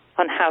guide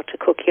on how to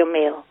cook your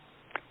meal.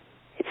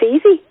 It's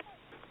easy."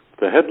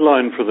 The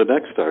headline for the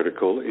next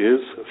article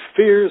is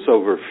Fears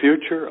Over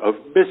Future of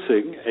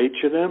Missing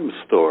H&M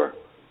Store.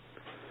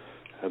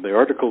 And the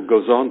article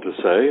goes on to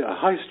say, a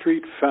high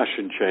street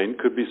fashion chain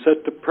could be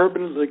set to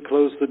permanently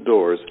close the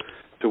doors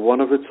to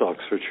one of its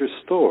Oxfordshire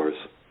stores.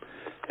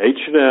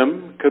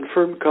 H&M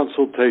confirmed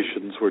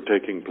consultations were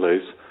taking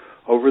place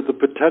over the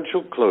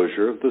potential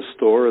closure of the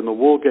store in the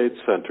Woolgate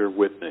Centre,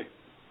 Witney.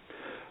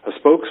 A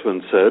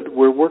spokesman said,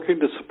 we're working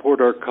to support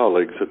our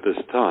colleagues at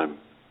this time.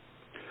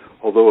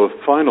 Although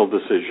a final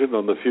decision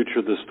on the future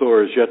of the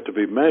store is yet to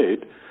be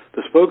made,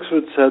 the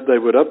spokesman said they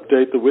would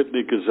update the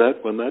Witney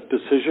Gazette when that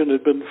decision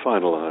had been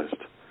finalized.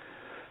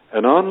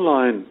 An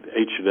online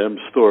H&M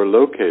store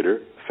locator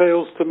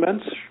fails to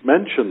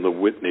mention the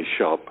Witney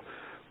shop,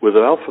 with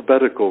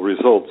alphabetical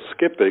results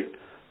skipping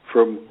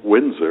from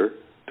Windsor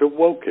to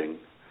Woking,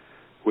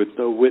 with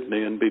no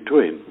Witney in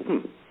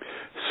between.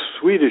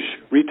 Swedish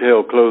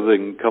retail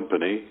clothing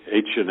company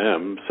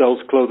H&M sells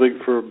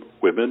clothing for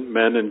women,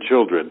 men, and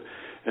children,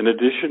 in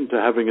addition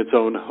to having its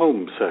own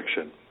home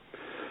section.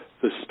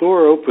 The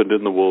store opened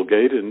in the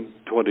Woolgate in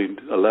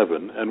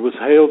 2011 and was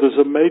hailed as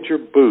a major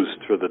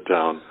boost for the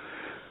town,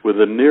 with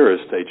the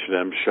nearest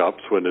H&M shops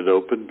when it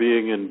opened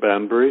being in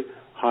Banbury,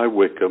 High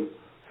Wycombe.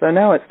 So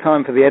now it's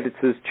time for the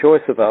editor's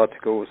choice of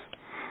articles.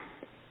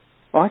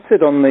 I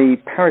sit on the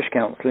parish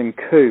council in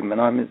Coombe,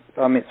 and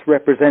I'm its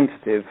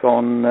representative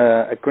on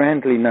a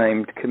grandly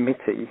named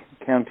committee,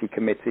 county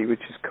committee,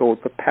 which is called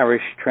the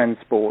Parish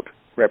Transport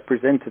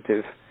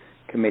Representative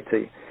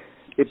Committee.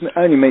 It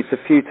only meets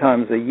a few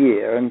times a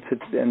year, and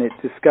it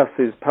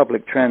discusses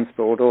public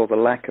transport or the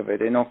lack of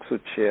it in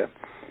Oxfordshire.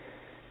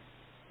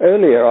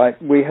 Earlier,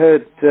 we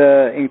heard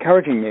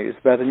encouraging news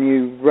about a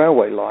new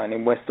railway line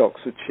in West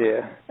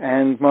Oxfordshire,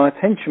 and my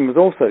attention was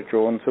also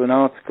drawn to an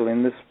article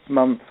in this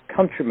month's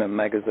Countryman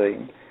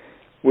magazine,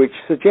 which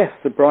suggests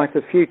a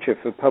brighter future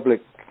for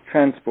public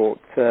transport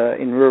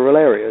in rural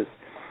areas.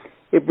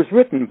 It was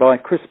written by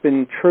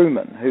Crispin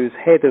Truman, who's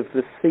head of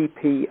the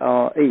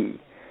CPRE,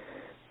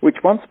 which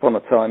once upon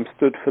a time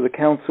stood for the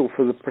Council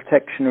for the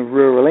Protection of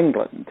Rural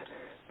England,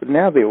 but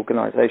now the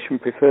organisation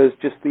prefers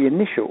just the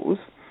initials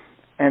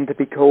and to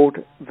be called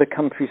the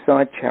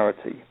Countryside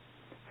Charity.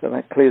 So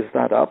that clears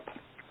that up.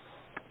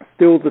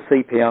 Still the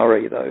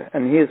CPRE, though,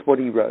 and here's what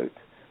he wrote.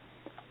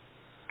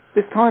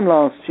 This time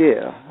last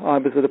year, I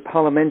was at a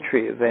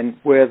parliamentary event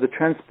where the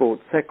Transport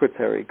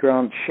Secretary,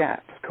 Grant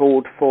Shapps,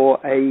 called for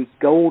a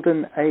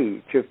golden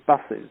age of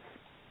buses.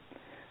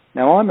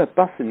 Now, I'm a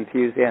bus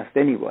enthusiast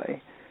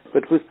anyway,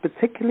 but was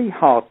particularly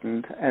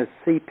heartened as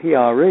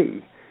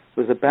CPRE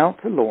was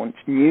about to launch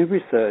new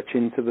research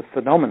into the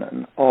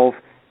phenomenon of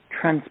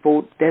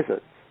transport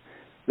deserts.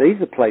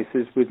 These are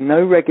places with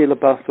no regular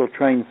bus or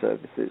train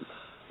services.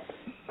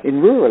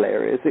 In rural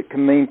areas, it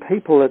can mean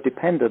people are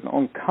dependent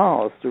on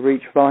cars to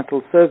reach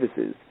vital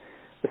services,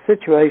 a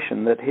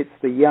situation that hits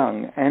the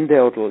young and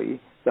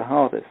elderly the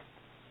hardest.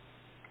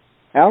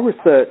 Our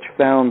research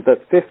found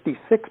that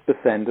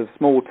 56% of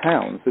small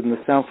towns in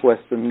the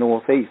southwest and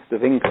northeast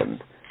of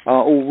England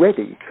are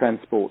already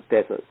transport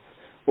deserts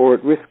or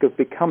at risk of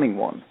becoming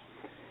one.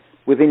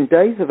 Within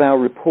days of our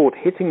report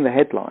hitting the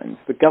headlines,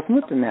 the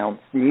government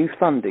announced new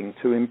funding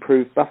to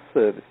improve bus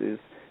services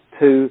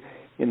to,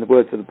 in the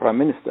words of the Prime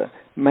Minister,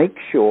 make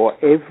sure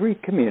every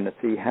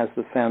community has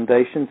the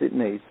foundations it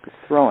needs to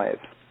thrive.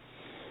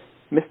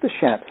 Mr.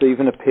 Shapps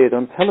even appeared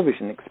on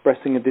television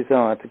expressing a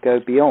desire to go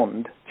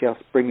beyond just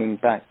bringing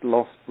back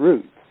lost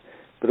routes,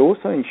 but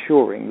also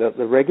ensuring that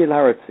the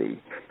regularity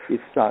is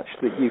such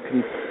that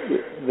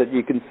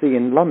you can see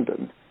in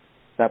London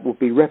that will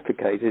be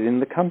replicated in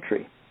the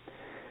country.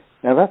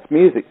 Now that's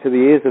music to the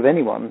ears of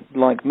anyone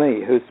like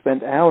me who has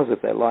spent hours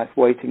of their life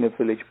waiting at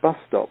village bus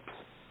stops.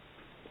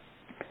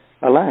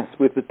 Alas,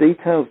 with the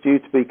details due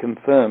to be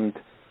confirmed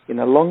in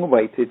a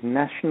long-awaited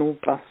national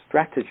bus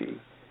strategy,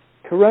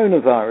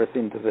 coronavirus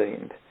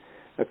intervened,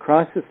 a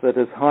crisis that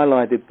has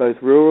highlighted both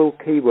rural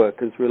key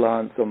workers'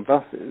 reliance on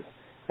buses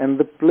and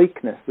the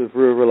bleakness of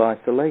rural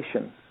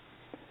isolation.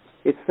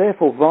 It's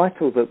therefore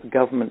vital that the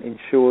government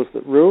ensures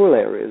that rural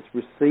areas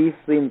receive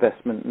the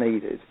investment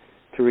needed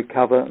to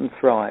recover and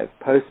thrive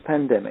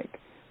post-pandemic,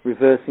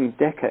 reversing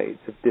decades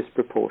of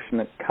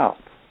disproportionate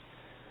cuts.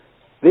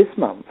 This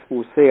month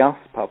will see us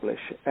publish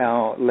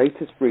our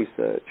latest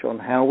research on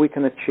how we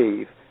can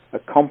achieve a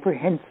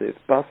comprehensive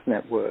bus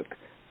network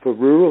for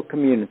rural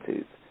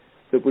communities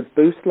that would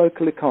boost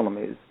local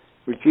economies,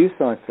 reduce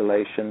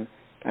isolation,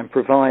 and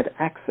provide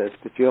access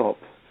to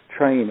jobs,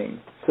 training,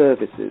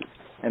 services,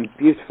 and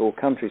beautiful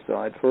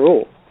countryside for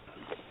all.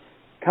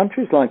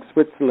 Countries like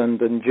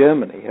Switzerland and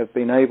Germany have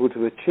been able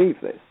to achieve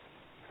this,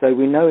 so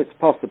we know it's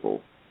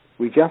possible.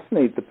 We just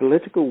need the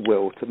political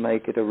will to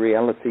make it a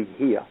reality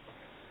here.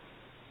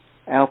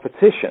 Our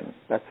petition,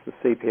 that's the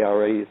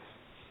CPRE's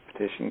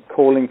petition,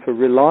 calling for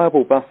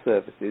reliable bus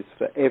services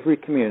for every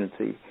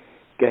community,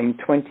 gained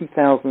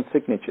 20,000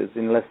 signatures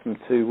in less than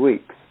 2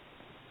 weeks.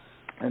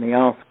 And he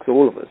asks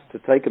all of us to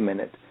take a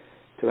minute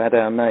to add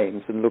our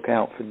names and look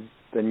out for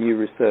the new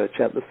research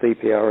at the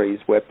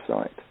CPRE's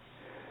website.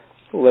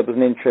 Well, that was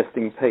an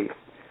interesting piece.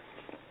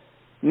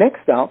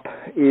 Next up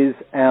is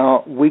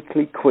our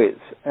weekly quiz,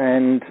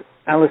 and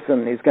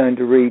Alison is going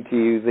to read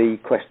you the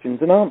questions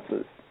and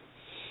answers.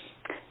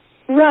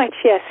 Right,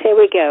 yes, here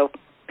we go.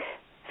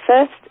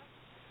 First,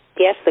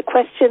 yes, the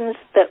questions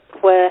that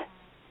were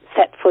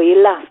set for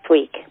you last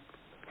week.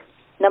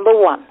 Number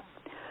 1,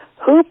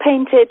 who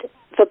painted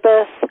The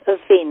Birth of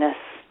Venus?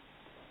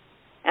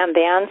 And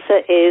the answer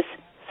is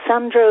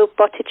Sandro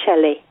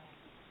Botticelli.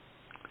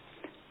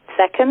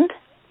 Second,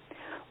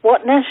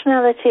 what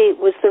nationality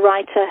was the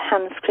writer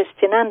Hans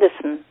Christian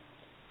Andersen?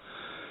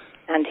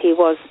 And he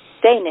was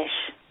Danish.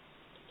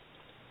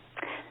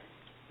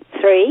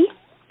 3,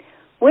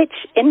 which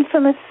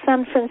infamous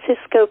San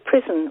Francisco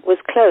prison was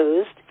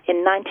closed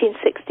in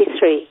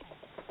 1963?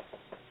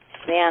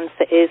 The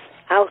answer is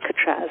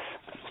Alcatraz.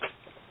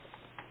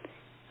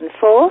 And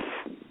 4th,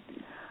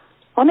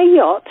 on a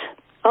yacht,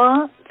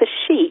 are the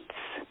sheets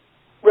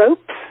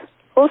ropes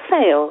or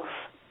sails?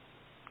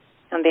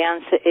 And the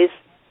answer is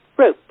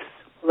ropes,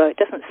 although it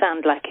doesn't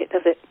sound like it,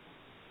 does it?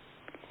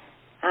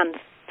 And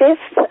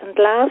 5th and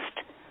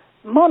last,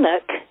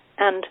 monarch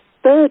and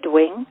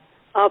birdwing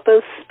are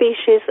both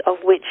species of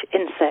which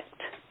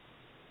insect?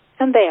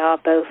 And they are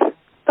both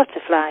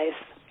butterflies.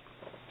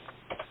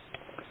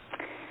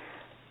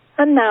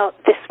 And now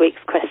this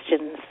week's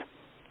questions.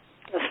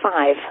 The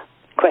 5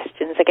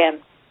 questions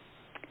again.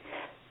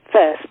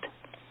 First,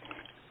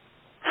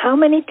 how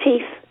many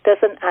teeth does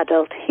an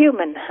adult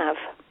human have?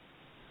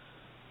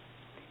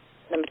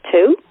 Number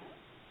 2,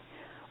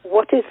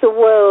 what is the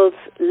world's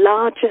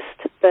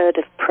largest bird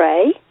of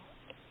prey?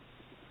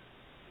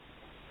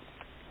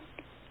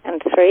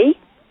 And 3,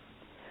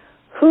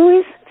 who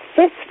is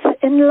 5th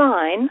in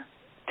line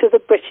to the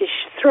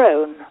British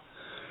throne?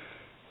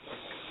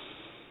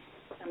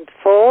 And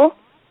 4,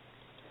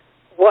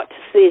 what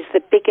is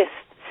the biggest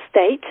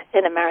state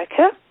in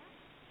America?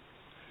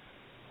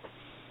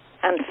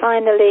 And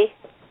finally,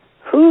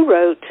 who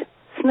wrote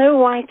Snow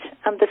White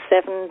and the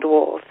Seven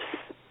Dwarfs?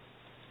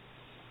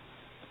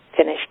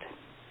 Finished.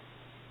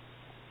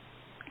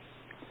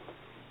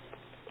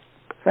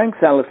 Thanks,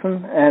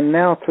 Alison. And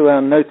now to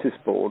our notice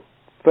board.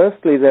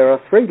 Firstly, there are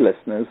 3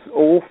 listeners,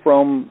 all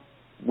from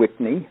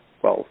Witney,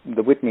 well,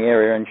 the Witney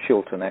area and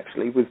Shilton,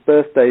 actually, with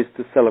birthdays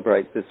to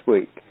celebrate this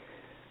week.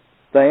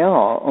 They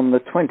are, on the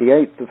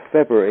 28th of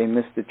February,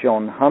 Mr.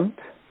 John Hunt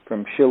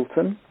from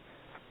Shilton,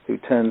 who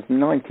turns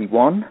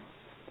 91.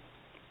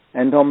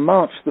 And on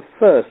March the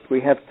 1st,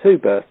 we have 2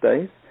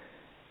 birthdays.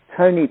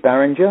 Tony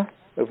Barringer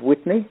of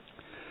Witney,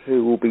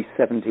 who will be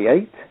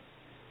 78,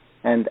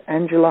 and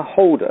Angela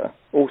Holder,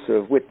 also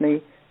of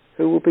Witney,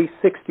 who will be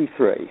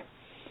 63,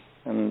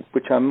 and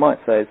which I might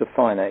say is a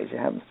fine age. It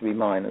happens to be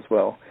mine as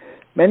well.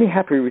 Many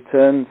happy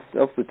returns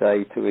of the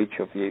day to each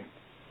of you.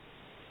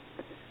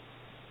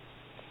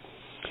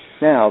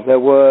 Now, there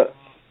were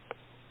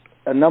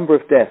a number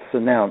of deaths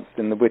announced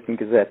in the Witney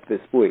Gazette this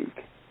week.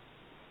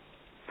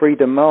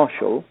 Frida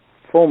Marshall,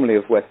 formerly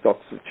of West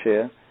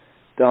Oxfordshire,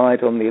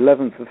 died on the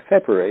 11th of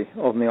February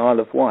on the Isle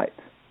of Wight.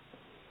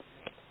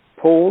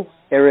 Paul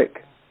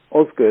Eric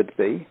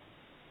Osgoodby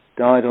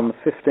died on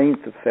the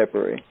 15th of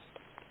February,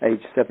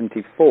 aged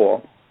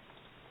 74.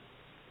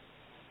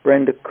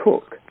 Brenda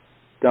Cook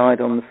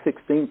died on the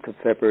 16th of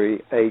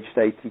February, aged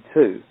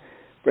 82.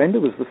 Brenda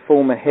was the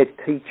former head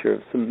teacher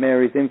of St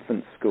Mary's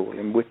Infant School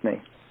in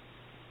Witney.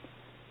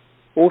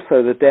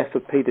 Also, the death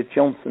of Peter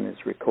Johnson is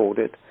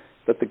recorded,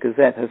 but the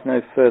Gazette has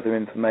no further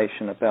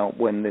information about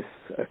when this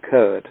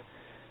occurred.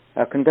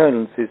 Our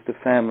condolences to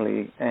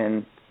family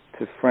and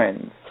to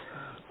friends.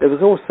 There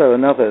was also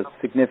another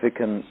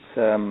significant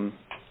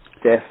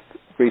death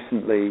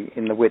recently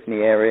in the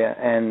Witney area,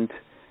 and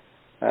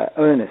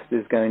Ernest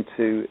is going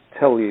to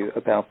tell you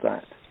about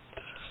that.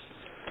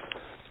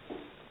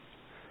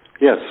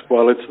 Yes,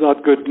 well, it's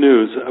not good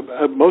news.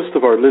 Most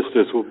of our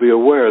listeners will be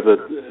aware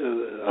that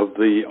of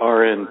the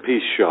RN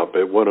Peace Shop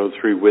at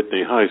 103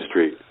 Witney High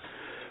Street.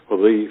 Well,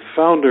 the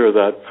founder of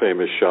that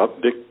famous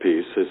shop, Dick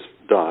Peace, has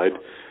died,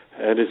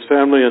 and his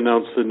family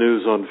announced the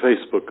news on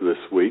Facebook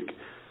this week.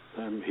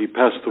 He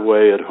passed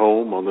away at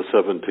home on the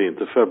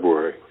 17th of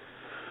February.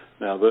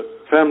 Now, the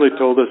family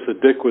told us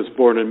that Dick was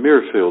born in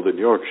Muirfield in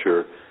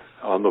Yorkshire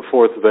on the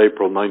 4th of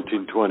April,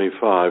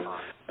 1925,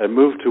 and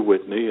moved to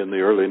Witney in the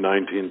early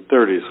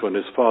 1930s when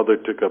his father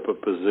took up a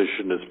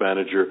position as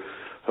manager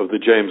of the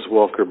James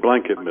Walker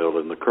blanket mill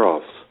in the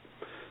Cross.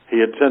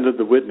 He attended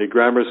the Witney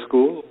Grammar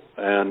School,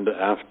 and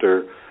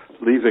after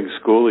leaving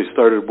school, he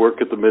started work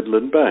at the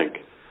Midland Bank.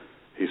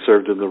 He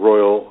served in the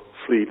Royal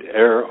Fleet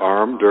Air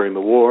Arm during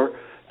the war,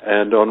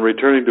 and on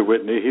returning to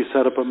Witney, he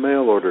set up a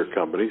mail order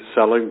company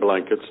selling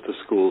blankets to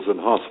schools and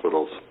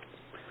hospitals.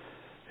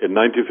 In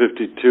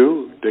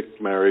 1952, Dick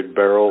married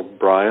Beryl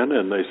Bryan,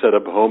 and they set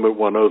up a home at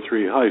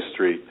 103 High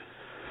Street.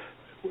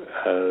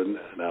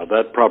 Now,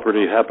 that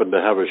property happened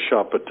to have a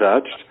shop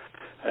attached,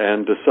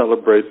 and to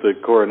celebrate the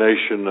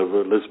coronation of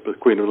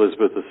Queen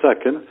Elizabeth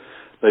II,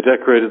 they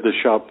decorated the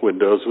shop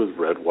windows with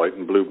red, white,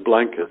 and blue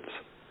blankets.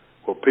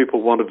 Well,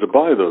 people wanted to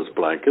buy those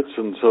blankets,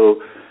 and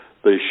so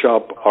the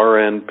shop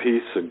R.N.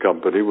 Peace &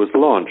 Company was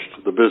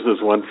launched. The business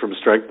went from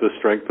strength to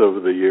strength over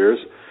the years,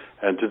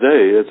 and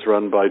today it's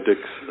run by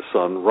Dick's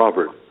son,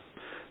 Robert.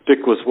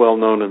 Dick was well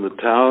known in the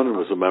town and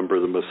was a member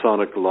of the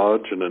Masonic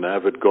Lodge and an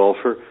avid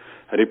golfer,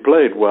 and he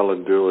played well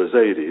into his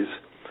 80s.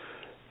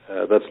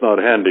 That's not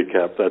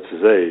handicap, that's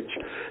his age.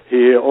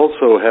 He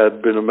also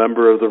had been a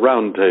member of the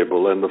Round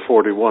Table and the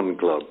 41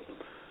 Club.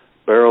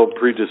 Beryl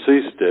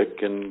predeceased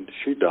Dick, and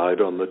she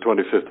died on the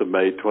 25th of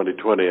May,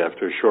 2020,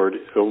 after a short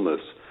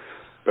illness.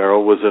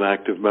 Beryl was an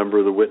active member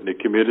of the Whitney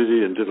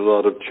community and did a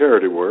lot of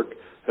charity work,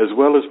 as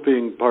well as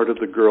being part of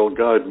the Girl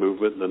Guide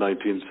movement in the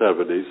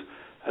 1970s,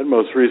 and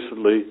most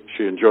recently,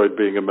 she enjoyed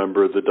being a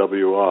member of the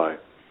WI.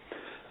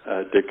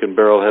 Dick and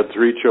Beryl had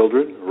 3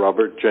 children,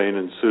 Robert, Jane,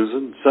 and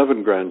Susan,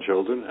 7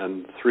 grandchildren,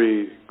 and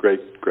 3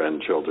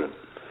 great-grandchildren.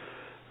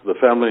 The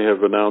family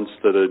have announced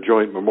that a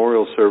joint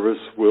memorial service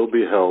will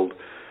be held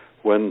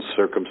when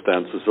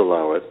circumstances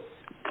allow it.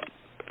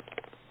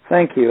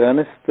 Thank you,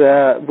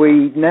 Ernest.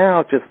 We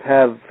now just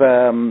have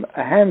a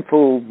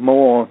handful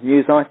more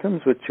news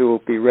items, which will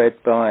be read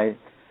by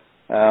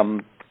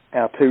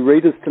our 2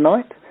 readers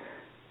tonight,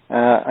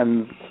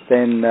 and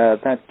then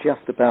that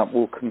just about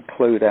will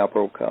conclude our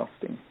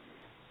broadcasting.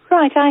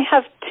 Right, I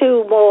have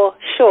 2 more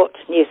short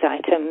news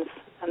items,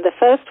 and the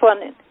first one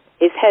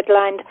is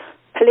headlined,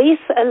 Police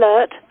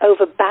Alert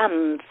Over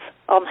Bans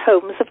on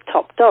Homes of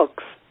Top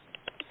Dogs.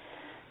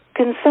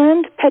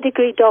 Concerned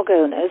pedigree dog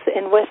owners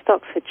in West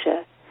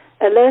Oxfordshire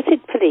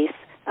alerted police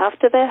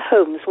after their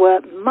homes were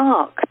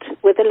marked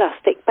with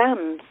elastic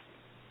bands.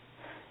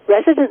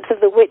 Residents of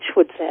the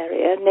Witchwoods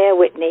area near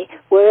Whitney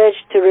were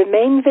urged to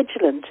remain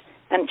vigilant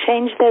and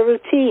change their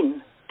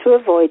routine to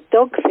avoid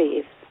dog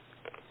thieves.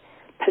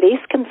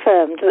 Police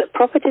confirmed that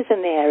properties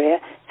in the area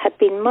had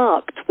been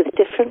marked with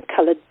different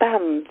coloured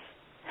bands,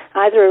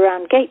 either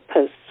around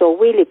gateposts or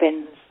wheelie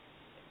bins.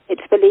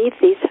 It's believed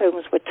these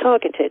homes were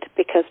targeted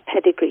because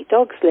pedigree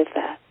dogs live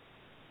there.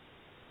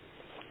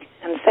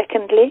 And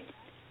secondly,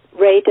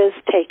 raiders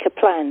take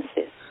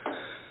appliances.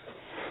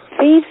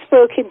 Thieves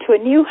broke into a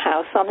new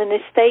house on an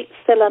estate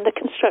still under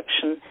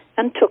construction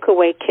and took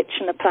away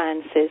kitchen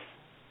appliances.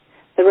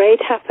 The raid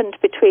happened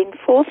between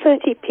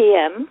 4:30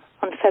 p.m.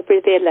 on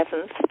February the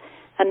 11th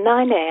and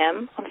 9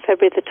 a.m. on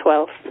February the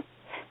 12th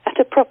at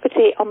a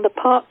property on the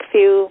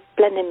Parkview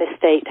Blenheim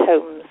Estate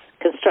Homes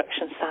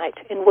construction site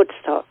in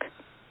Woodstock.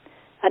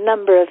 A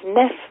number of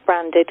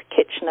Neff-branded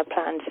kitchen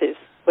appliances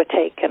were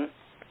taken.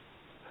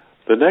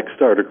 The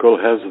next article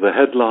has the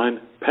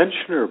headline,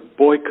 Pensioner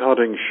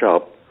Boycotting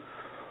Shop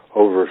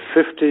Over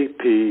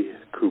 50p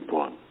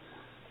Coupon.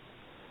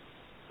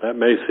 That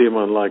may seem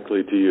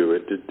unlikely to you.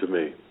 It did to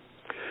me.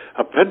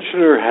 A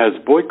pensioner has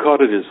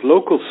boycotted his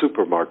local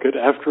supermarket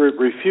after it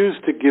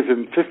refused to give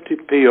him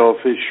 50p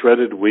off his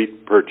shredded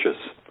wheat purchase.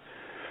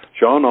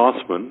 John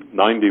Osman,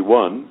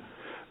 91,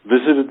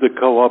 visited the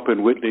co-op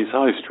in Whitney's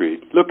High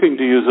Street, looking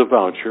to use a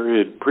voucher he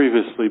had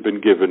previously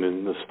been given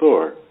in the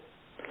store.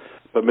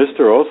 But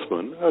Mr.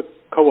 Osman, a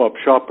co-op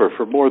shopper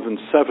for more than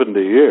 70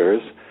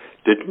 years,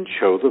 didn't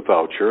show the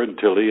voucher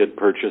until he had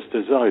purchased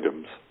his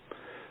items.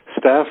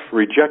 Staff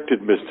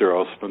rejected Mr.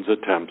 Osman's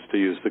attempts to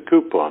use the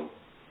coupon.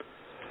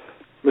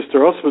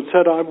 Mr. Osman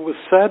said, I was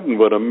saddened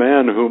when a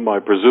man whom I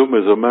presume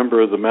is a member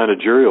of the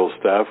managerial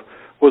staff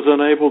was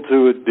unable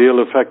to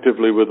deal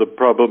effectively with a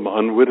problem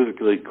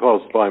unwittingly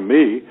caused by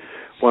me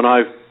when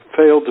I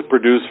failed to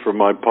produce from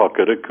my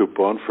pocket a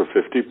coupon for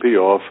 50p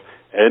off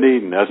any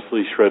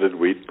Nestle shredded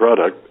wheat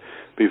product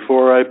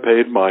before I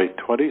paid my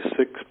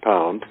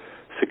 £26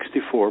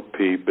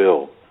 64p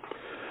bill.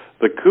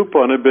 The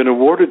coupon had been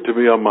awarded to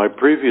me on my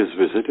previous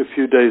visit a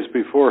few days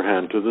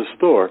beforehand to the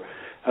store,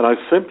 and I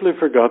simply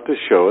forgot to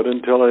show it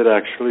until I'd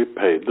actually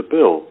paid the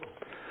bill.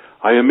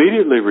 I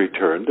immediately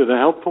returned, and a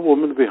helpful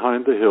woman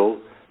behind the hill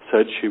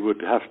said she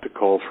would have to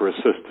call for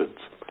assistance.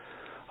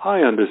 I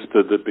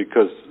understood that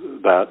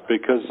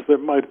because there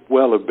might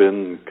well have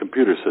been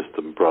computer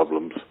system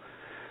problems.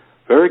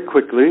 Very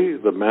quickly,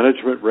 the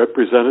management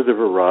representative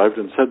arrived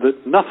and said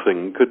that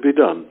nothing could be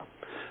done.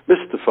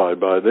 Mystified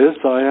by this,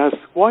 I asked,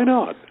 why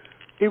not?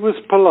 He was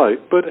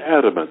polite but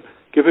adamant,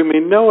 giving me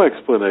no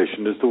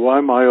explanation as to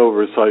why my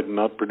oversight in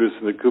not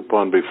producing the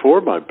coupon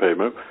before my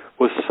payment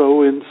was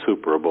so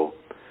insuperable.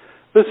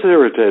 This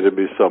irritated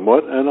me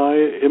somewhat, and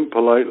I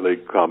impolitely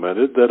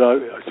commented that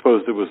I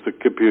supposed it was the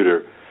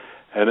computer,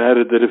 and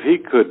added that if he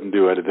couldn't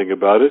do anything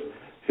about it,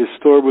 his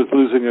store was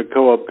losing a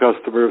co-op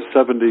customer of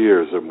 70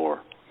 years or more.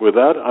 With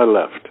that, I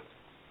left.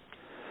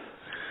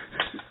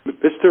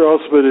 Mr.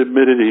 Osman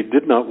admitted he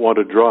did not want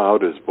to draw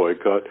out his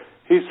boycott.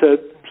 He said,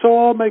 so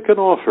I'll make an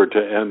offer to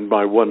end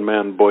my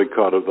one-man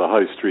boycott of the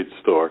High Street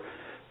store.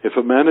 If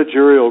a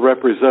managerial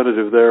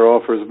representative there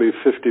offers me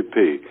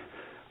 50p,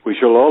 we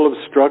shall all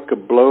have struck a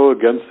blow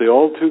against the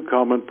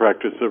all-too-common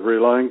practice of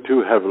relying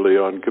too heavily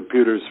on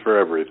computers for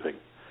everything.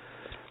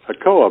 A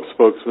co-op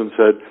spokesman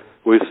said,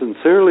 we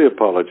sincerely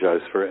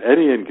apologize for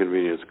any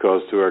inconvenience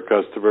caused to our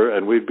customer,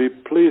 and we'd be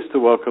pleased to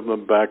welcome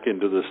them back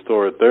into the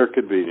store at their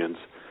convenience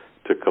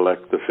to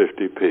collect the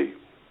 50p.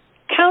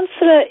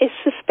 Councillor is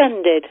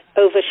suspended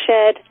over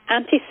shared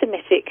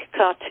anti-Semitic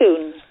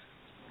cartoon.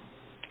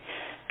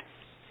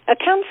 A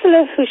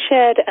councillor who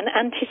shared an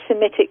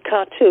anti-Semitic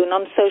cartoon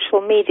on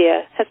social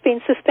media has been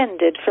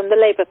suspended from the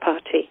Labour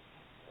Party.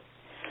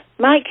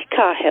 Mike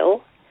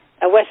Carhill,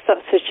 a West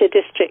Oxfordshire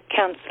District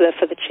Councillor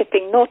for the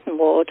Chipping Norton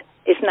ward,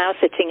 is now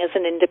sitting as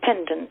an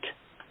independent.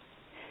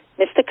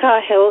 Mr.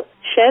 Carhill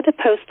shared a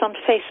post on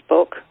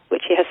Facebook,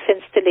 which he has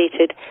since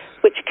deleted,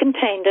 which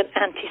contained an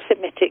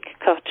anti-Semitic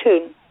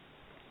cartoon.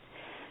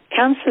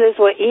 Councillors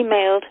were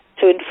emailed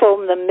to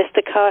inform them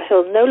Mr.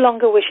 Carhill no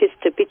longer wishes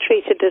to be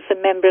treated as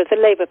a member of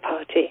the Labour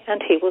Party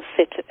and he will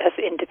sit as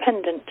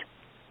independent.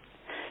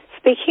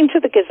 Speaking to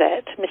the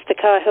Gazette, Mr.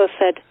 Carhill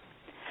said,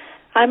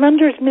 "I'm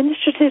under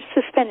administrative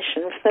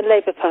suspension from the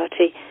Labour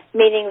Party,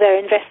 meaning they're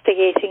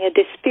investigating a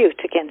dispute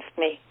against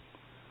me.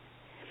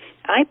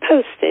 I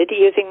posted,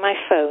 using my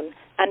phone,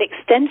 an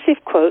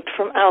extensive quote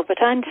from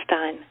Albert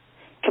Einstein,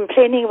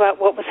 complaining about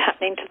what was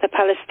happening to the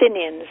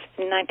Palestinians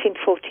in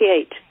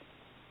 1948.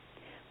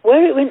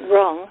 Where it went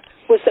wrong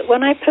was that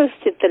when I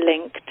posted the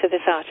link to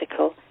this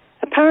article,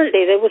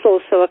 apparently there was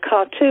also a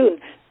cartoon,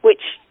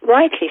 which,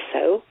 rightly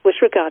so, was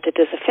regarded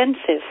as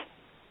offensive.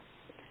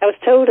 I was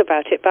told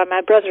about it by my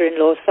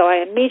brother-in-law, so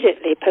I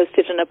immediately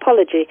posted an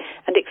apology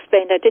and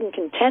explained I didn't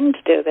intend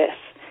to do this.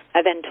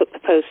 I then took the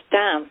post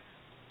down.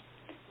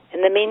 In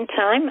the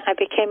meantime, I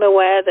became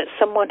aware that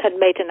someone had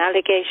made an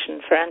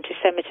allegation for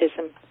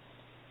anti-Semitism.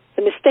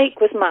 The mistake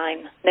was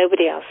mine,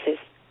 nobody else's.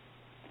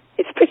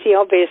 It's pretty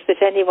obvious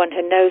that anyone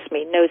who knows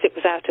me knows it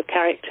was out of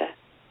character."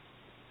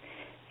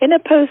 In a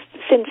post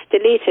since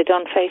deleted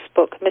on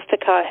Facebook, Mr.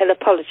 Carhill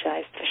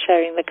apologized for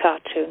sharing the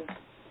cartoon.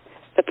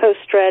 The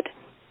post read,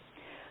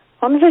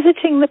 "On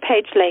visiting the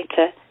page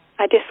later,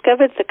 I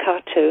discovered the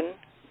cartoon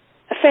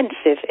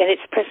offensive in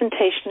its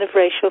presentation of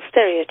racial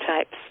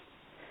stereotypes.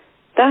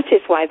 That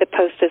is why the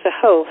post as a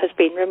whole has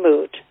been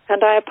removed,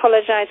 and I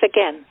apologize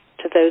again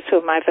to those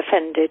whom I've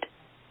offended."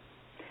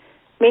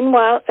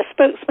 Meanwhile, a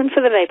spokesman for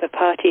the Labour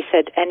Party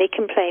said any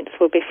complaints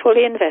will be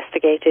fully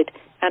investigated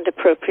and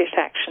appropriate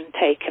action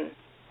taken.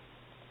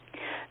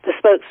 The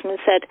spokesman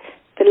said,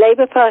 "The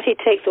Labour Party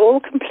takes all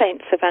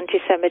complaints of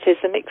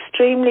anti-Semitism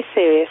extremely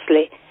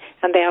seriously,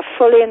 and they are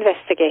fully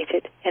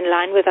investigated in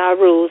line with our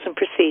rules and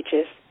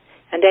procedures,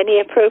 and any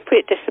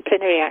appropriate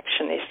disciplinary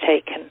action is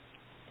taken."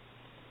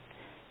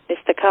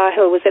 Mr.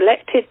 Carhill was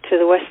elected to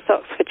the West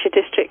Oxfordshire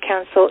District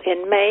Council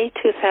in May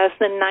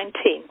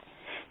 2019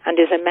 and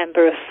is a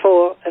member of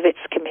 4 of its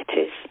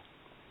committees.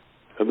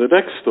 And the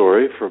next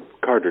story from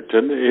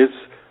Carterton is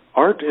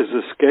Art is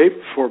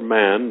Escape for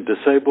Man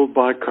Disabled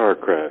by Car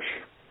Crash.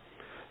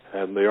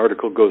 And the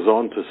article goes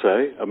on to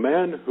say, a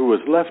man who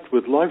was left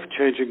with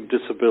life-changing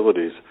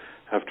disabilities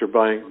after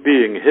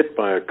being hit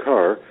by a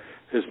car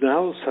is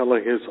now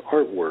selling his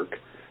artwork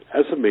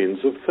as a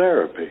means of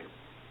therapy.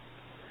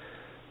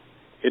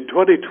 In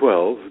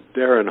 2012,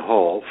 Darren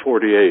Hall,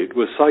 48,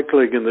 was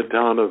cycling in the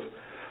town of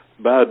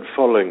Bad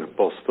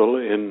Follingbostel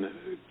in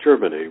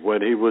Germany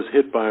when he was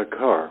hit by a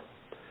car.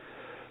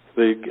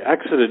 The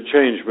accident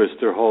changed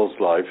Mr. Hall's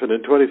life, and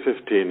in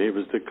 2015 he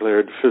was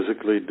declared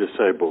physically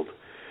disabled.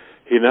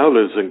 He now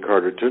lives in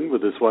Carterton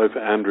with his wife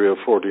Andrea,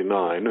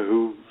 49,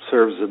 who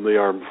serves in the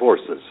armed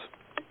forces.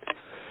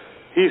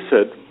 He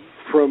said,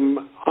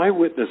 "From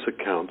eyewitness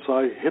accounts,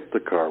 I hit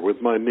the car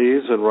with my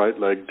knees and right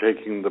leg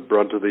taking the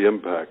brunt of the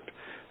impact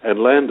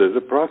and landed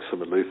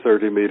approximately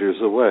 30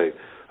 meters away,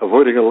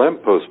 avoiding a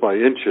lamppost by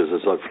inches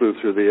as I flew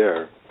through the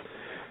air.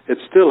 It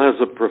still has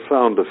a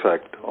profound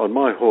effect on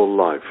my whole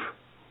life.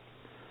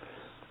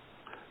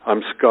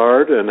 I'm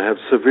scarred and have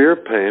severe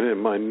pain in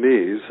my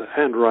knees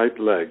and right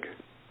leg."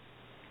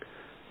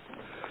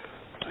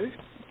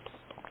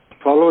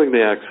 Following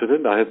the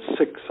accident, I had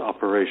 6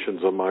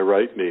 operations on my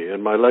right knee,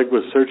 and my leg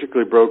was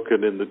surgically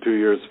broken in the 2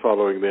 years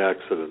following the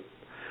accident.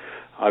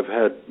 I've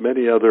had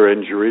many other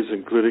injuries,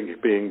 including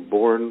being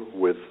born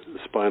with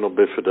spinal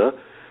bifida.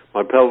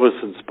 My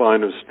pelvis and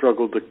spine have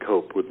struggled to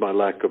cope with my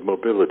lack of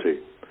mobility.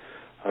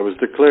 I was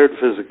declared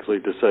physically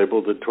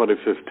disabled in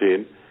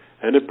 2015,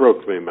 and it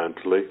broke me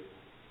mentally.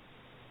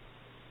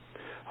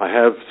 I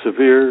have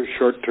severe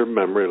short-term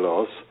memory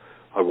loss.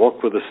 I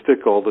walk with a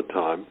stick all the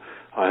time.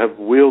 I have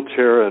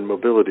wheelchair and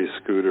mobility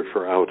scooter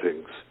for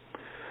outings.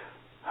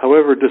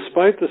 However,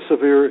 despite the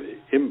severe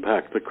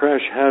impact the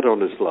crash had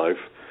on his life,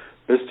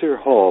 Mr.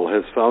 Hall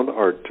has found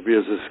art to be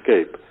his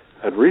escape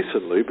and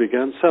recently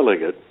began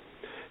selling it.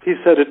 He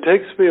said, "It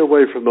takes me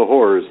away from the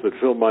horrors that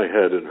fill my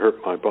head and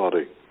hurt my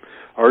body.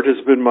 Art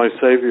has been my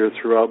savior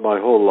throughout my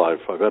whole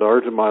life. I've had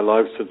art in my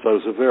life since I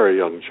was a very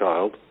young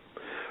child.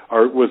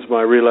 Art was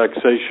my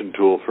relaxation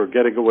tool for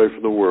getting away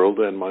from the world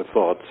and my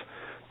thoughts,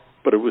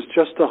 but it was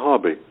just a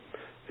hobby.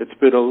 It's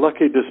been a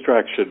lucky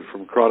distraction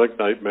from chronic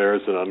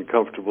nightmares and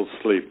uncomfortable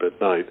sleep at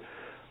night.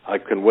 I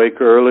can wake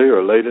early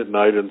or late at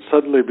night and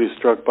suddenly be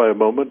struck by a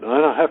moment,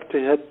 and I have to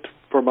head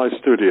for my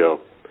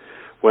studio.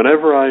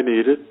 Whenever I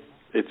need it,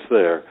 it's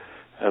there,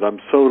 and I'm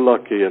so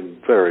lucky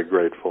and very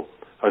grateful.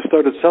 I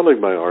started selling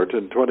my art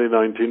in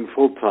 2019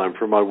 full-time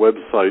for my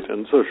website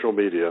and social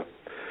media.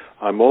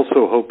 I'm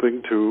also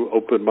hoping to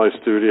open my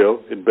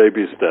studio in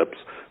baby steps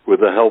with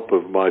the help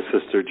of my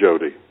sister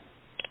Jody.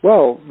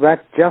 Well,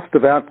 that just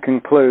about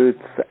concludes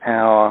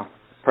our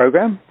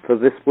program for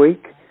this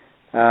week.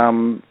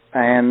 And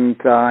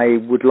I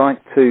would like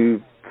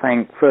to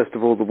thank, first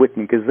of all, the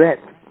Witney Gazette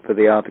for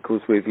the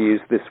articles we've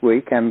used this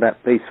week and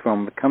that piece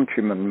from the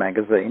Countryman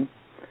magazine.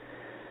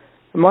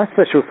 My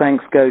special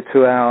thanks go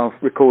to our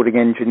recording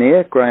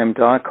engineer, Graham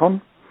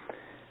Diacon.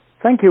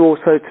 Thank you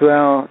also to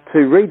our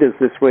two readers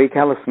this week,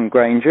 Alison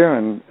Granger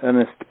and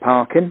Ernest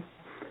Parkin.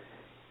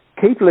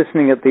 Keep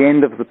listening at the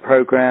end of the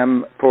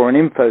program for an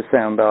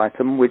InfoSound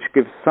item which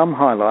gives some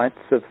highlights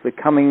of the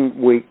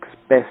coming week's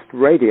best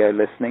radio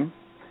listening.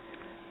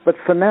 But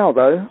for now,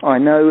 though, I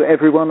know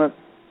everyone at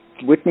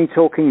Witney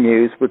Talking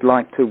News would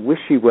like to wish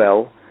you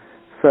well.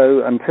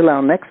 So until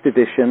our next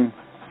edition,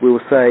 we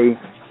will say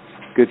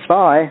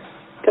goodbye.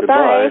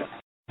 Goodbye.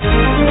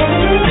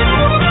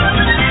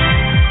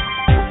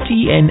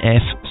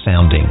 TNS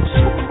Soundings.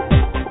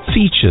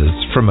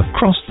 Features from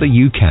across the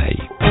UK.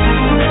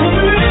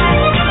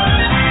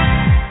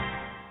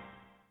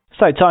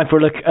 So time for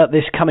a look at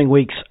this coming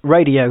week's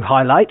radio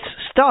highlights,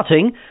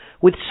 starting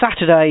with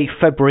Saturday,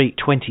 February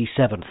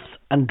 27th,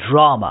 and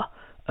Drama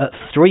at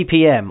 3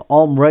 p.m.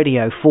 on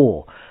Radio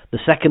 4, the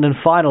second and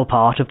final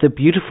part of The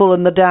Beautiful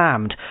and the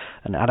Damned,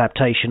 an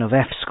adaptation of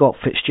F. Scott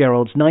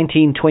Fitzgerald's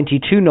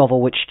 1922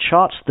 novel which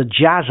charts the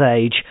jazz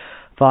age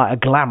via a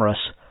glamorous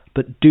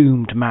but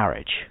doomed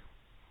marriage.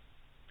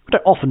 We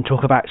don't often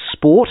talk about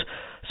sport,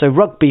 so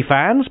rugby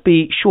fans,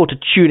 be sure to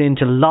tune in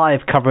to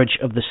live coverage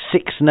of the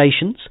Six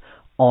Nations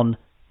on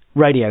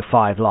Radio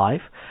 5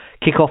 Live.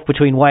 Kick-off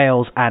between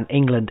Wales and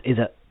England is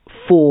at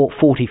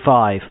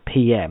 4:45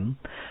 p.m.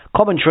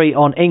 Commentary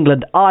on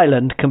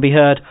England-Ireland can be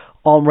heard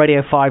on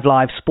Radio 5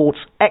 Live Sports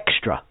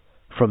Extra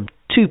from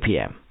 2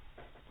 p.m.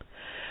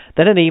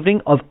 Then an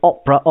evening of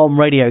opera on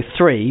Radio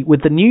 3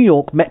 with the New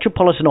York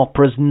Metropolitan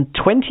Opera's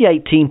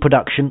 2018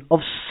 production of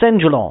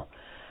Saint-Gelon,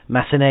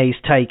 Massenet's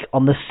take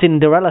on the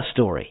Cinderella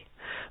story.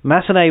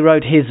 Massenet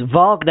wrote his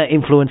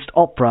Wagner-influenced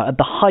opera at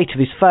the height of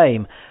his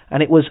fame,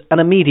 and it was an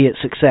immediate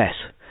success.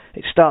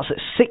 It starts at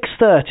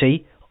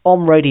 6:30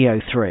 on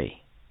Radio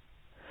 3.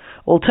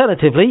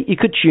 Alternatively, you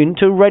could tune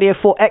to Radio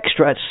 4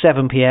 Extra at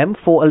 7 p.m.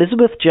 for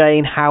Elizabeth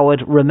Jane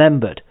Howard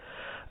Remembered,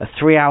 a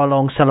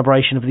 3-hour-long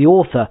celebration of the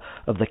author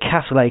of the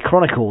Cassoulet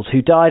Chronicles,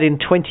 who died in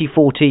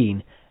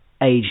 2014,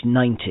 aged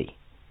 90.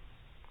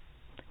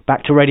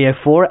 Back to Radio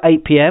 4 at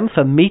 8 p.m.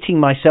 for Meeting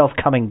Myself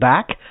Coming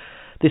Back.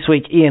 This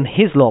week, Ian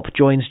Hislop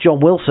joins John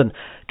Wilson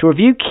to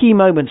review key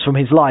moments from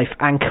his life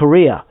and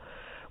career,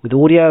 with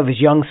audio of his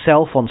young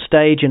self on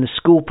stage in a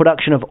school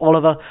production of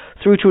Oliver,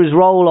 through to his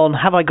role on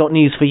Have I Got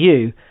News for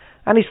You,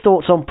 and his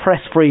thoughts on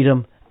press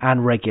freedom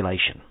and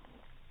regulation.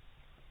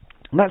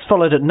 And that's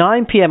followed at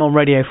 9 p.m. on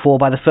Radio 4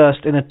 by the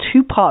first in a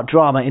 2-part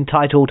drama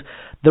entitled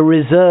The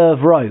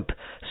Reserve Rope,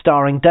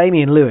 starring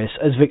Damian Lewis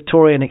as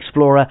Victorian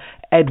explorer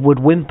Edward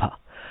Whymper.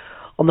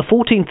 On the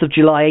 14th of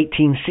July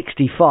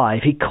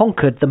 1865, he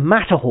conquered the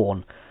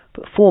Matterhorn,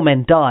 but 4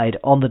 men died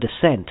on the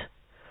descent.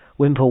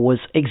 Whymper was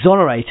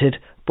exonerated,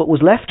 but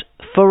was left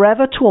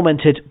forever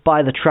tormented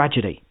by the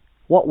tragedy.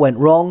 What went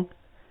wrong,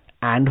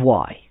 and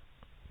why?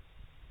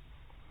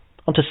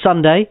 On to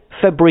Sunday,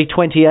 February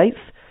 28th,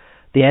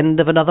 the end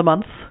of another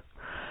month.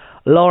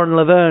 Lauren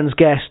Laverne's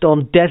guest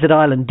on Desert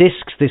Island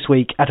Discs this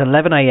week at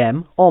 11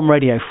 a.m. on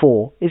Radio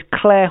 4 is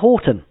Claire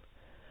Horton,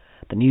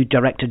 the new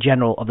Director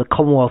General of the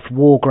Commonwealth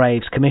War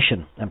Graves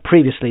Commission and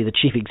previously the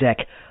Chief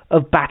Exec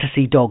of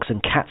Battersea Dogs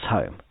and Cats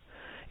Home.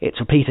 It's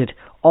repeated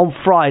on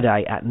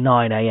Friday at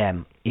 9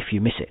 a.m. if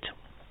you miss it.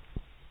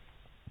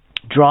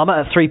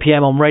 Drama at 3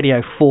 p.m. on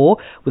Radio 4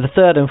 with the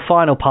third and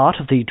final part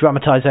of the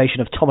dramatisation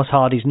of Thomas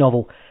Hardy's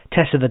novel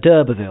Tess of the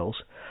D'Urbervilles.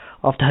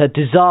 After her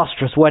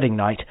disastrous wedding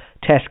night,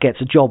 Tess gets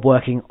a job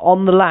working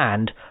on the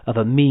land of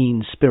a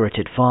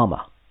mean-spirited farmer.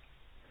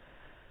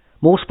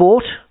 More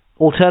sport.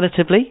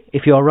 Alternatively,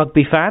 if you're a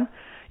rugby fan,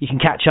 you can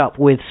catch up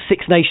with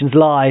Six Nations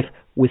Live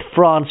with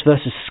France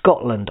versus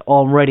Scotland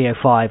on Radio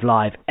 5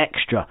 Live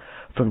Extra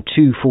from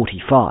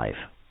 2:45.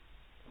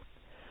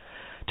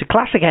 To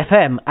Classic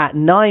FM at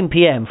 9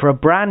 p.m. for a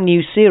brand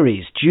new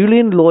series,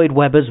 Julian Lloyd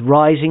Webber's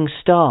Rising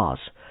Stars.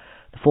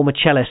 The former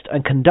cellist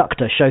and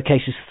conductor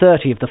showcases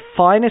 30 of the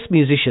finest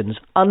musicians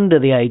under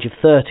the age of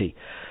 30,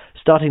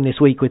 starting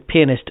this week with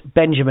pianist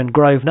Benjamin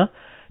Grosvenor,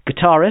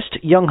 guitarist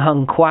Young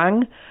Hung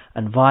Kwang,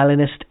 and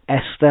violinist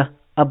Esther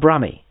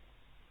Abrami.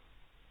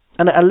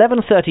 And at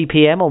 11:30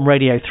 p.m. on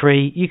Radio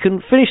 3, you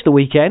can finish the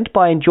weekend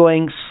by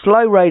enjoying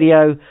Slow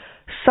Radio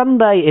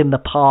Sunday in the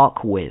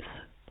Park with.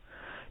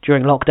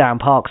 During lockdown,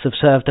 parks have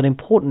served an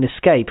important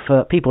escape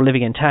for people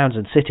living in towns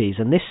and cities,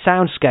 and this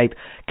soundscape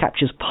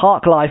captures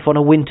park life on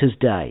a winter's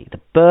day. The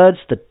birds,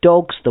 the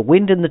dogs, the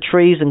wind in the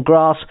trees and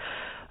grass,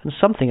 and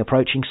something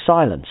approaching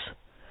silence.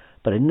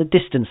 But in the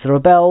distance there are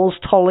bells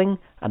tolling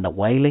and the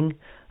wailing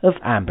of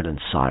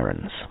ambulance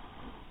sirens.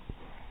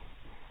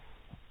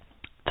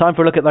 Time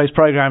for a look at those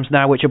programmes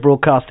now which are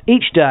broadcast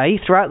each day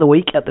throughout the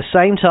week at the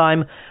same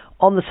time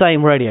on the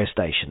same radio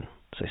station.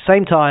 So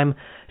same time,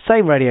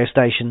 same radio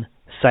station,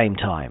 same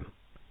time.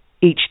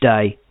 Each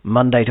day,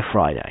 Monday to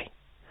Friday.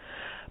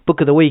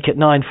 Book of the Week at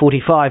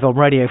 9:45 on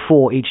Radio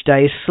 4 each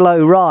day is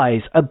Slow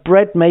Rise, a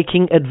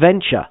bread-making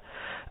adventure.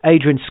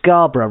 Adrian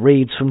Scarborough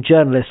reads from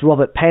journalist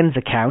Robert Penn's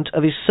account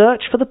of his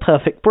search for the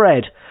perfect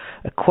bread,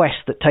 a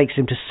quest that takes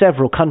him to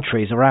several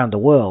countries around the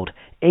world,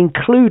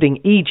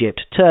 including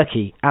Egypt,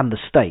 Turkey and the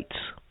States.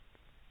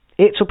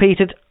 It's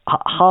repeated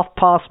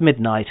at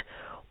midnight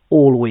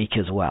all week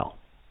as well.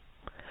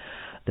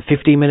 The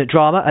 15-minute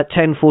drama at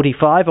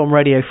 10:45 on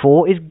Radio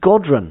 4 is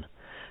Godrun,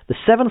 the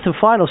seventh and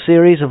final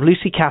series of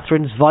Lucy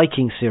Catherine's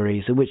Viking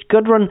series, in which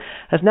Gudrun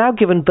has now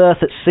given birth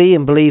at sea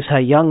and believes her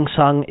young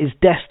son is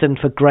destined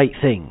for great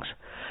things.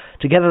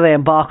 Together they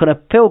embark on a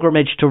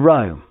pilgrimage to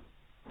Rome,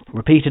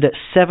 repeated at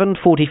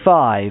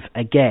 7:45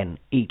 again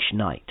each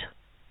night.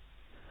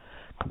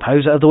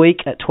 Composer of the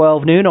Week at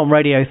 12 noon on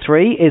Radio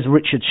 3 is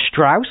Richard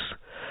Strauss.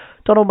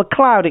 Donald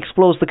MacLeod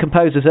explores the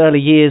composer's early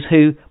years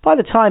who, by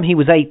the time he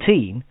was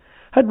 18,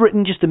 had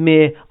written just a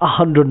mere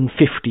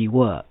 150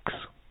 works.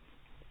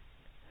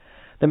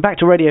 Then back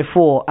to Radio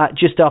 4 at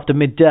just after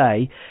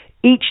midday,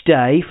 each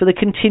day for the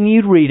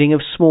continued reading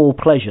of Small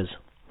Pleasures.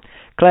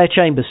 Claire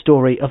Chambers'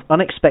 story of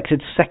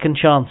unexpected second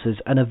chances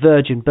and a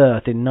virgin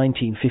birth in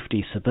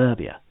 1950s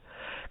suburbia.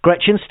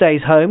 Gretchen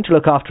stays home to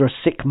look after a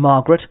sick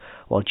Margaret,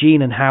 while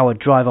Jean and Howard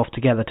drive off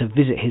together to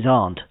visit his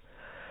aunt.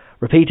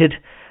 Repeated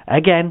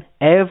again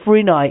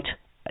every night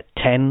at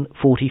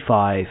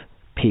 10:45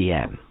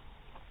 p.m.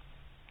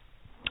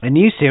 A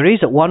new series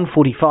at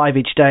 1:45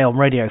 each day on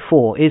Radio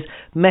 4 is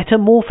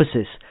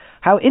Metamorphosis,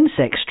 How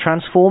Insects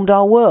Transformed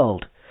Our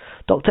World.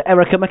 Dr.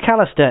 Erica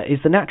McAllister is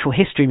the Natural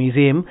History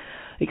Museum,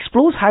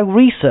 explores how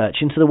research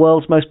into the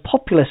world's most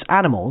populous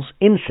animals,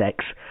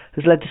 insects,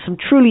 has led to some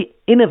truly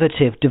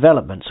innovative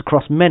developments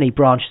across many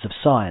branches of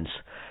science.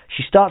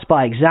 She starts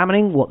by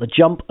examining what the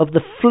jump of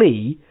the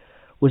flea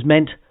was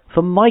meant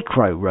for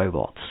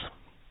micro-robots.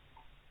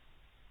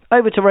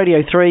 Over to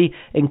Radio 3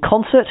 in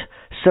concert,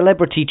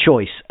 Celebrity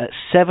Choice at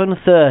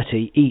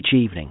 7:30 each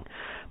evening.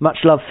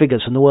 Much-loved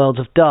figures from the worlds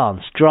of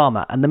dance,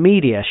 drama and the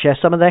media share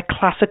some of their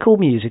classical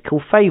musical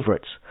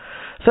favourites.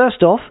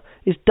 First off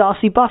is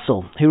Darcy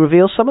Bussell, who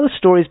reveals some of the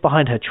stories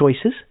behind her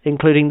choices,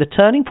 including the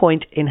turning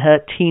point in her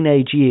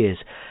teenage years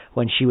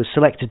when she was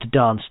selected to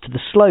dance to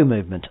the slow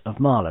movement of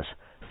Mahler's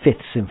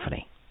Fifth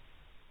Symphony.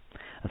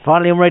 And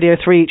finally on Radio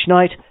 3 each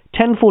night,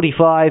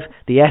 10:45,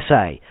 The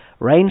Essay,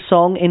 Rain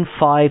Song in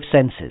 5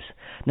 Senses.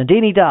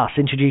 Nandini Das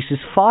introduces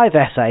 5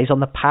 essays on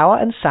the power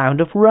and sound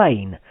of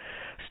rain,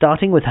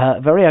 starting with her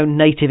very own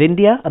native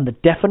India and the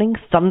deafening,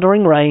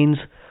 thundering rains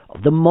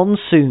of the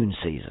monsoon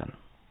season.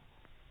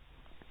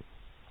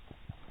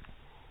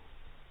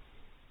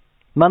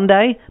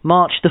 Monday,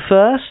 March the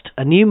 1st,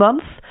 a new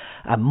month,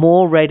 and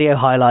more radio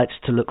highlights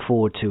to look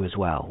forward to as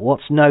well.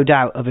 What's no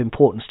doubt of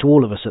importance to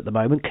all of us at the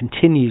moment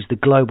continues the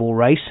global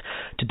race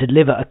to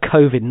deliver a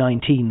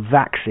COVID-19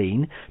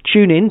 vaccine.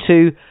 Tune in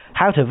to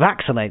How to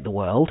Vaccinate the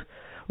World,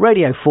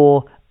 Radio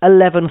 4,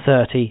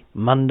 11:30,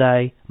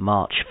 Monday,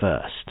 March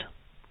 1st.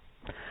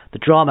 The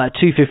drama at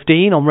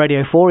 2:15 on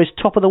Radio 4 is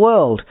Top of the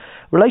World.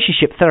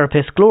 Relationship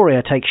therapist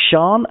Gloria takes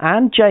Sean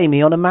and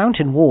Jamie on a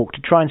mountain walk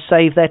to try and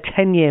save their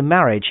 10-year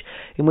marriage,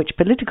 in which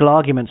political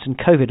arguments and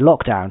COVID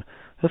lockdown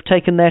have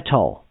taken their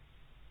toll.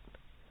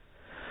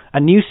 A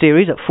new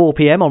series at 4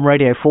 p.m. on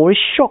Radio 4 is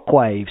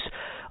Shockwaves.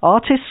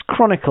 Artists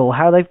chronicle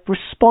how they've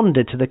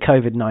responded to the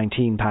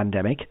COVID-19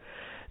 pandemic.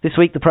 This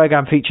week the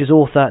programme features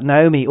author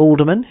Naomi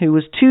Alderman, who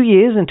was 2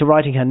 years into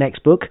writing her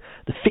next book,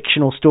 the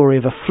fictional story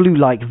of a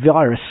flu-like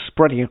virus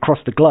spreading across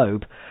the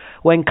globe,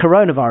 when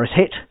coronavirus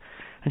hit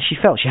and she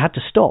felt she had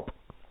to stop.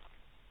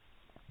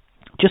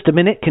 Just a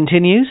Minute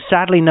continues,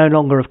 sadly no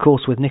longer of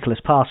course with Nicholas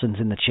Parsons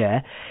in the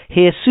chair.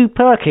 Hear Sue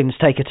Perkins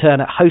take a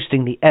turn at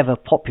hosting the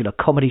ever-popular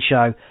comedy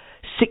show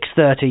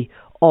 6:30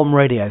 on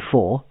Radio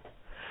 4.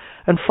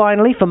 And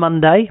finally, for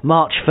Monday,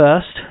 March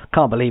 1st,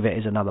 can't believe it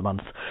is another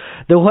month,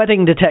 The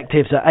Wedding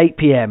Detectives at 8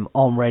 p.m.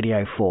 on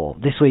Radio 4.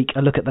 This week,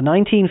 a look at the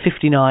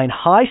 1959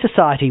 high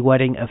society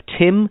wedding of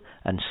Tim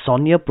and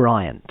Sonia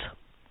Bryant.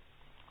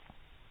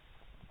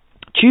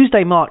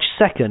 Tuesday, March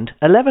 2nd,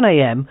 11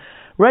 a.m.,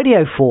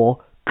 Radio 4,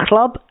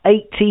 Club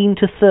 18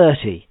 to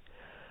 30.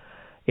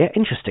 Yeah,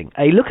 interesting.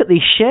 A look at the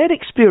shared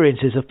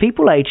experiences of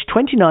people aged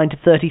 29 to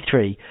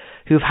 33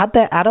 who have had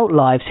their adult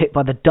lives hit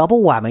by the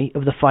double whammy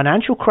of the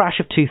financial crash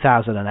of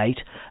 2008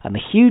 and the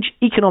huge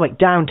economic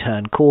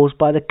downturn caused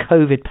by the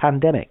COVID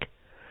pandemic.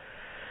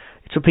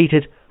 It's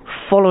repeated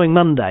following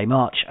Monday,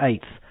 March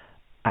 8th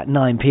at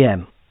 9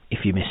 p.m.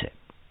 if you miss it.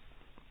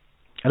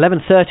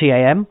 11:30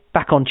 a.m.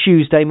 back on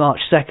Tuesday, March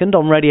 2nd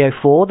on Radio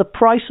 4, The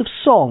Price of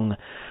Song.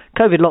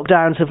 COVID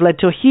lockdowns have led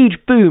to a huge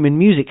boom in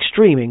music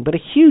streaming, but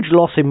a huge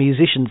loss in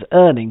musicians'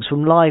 earnings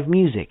from live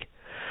music.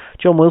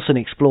 John Wilson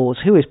explores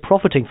who is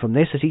profiting from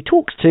this as he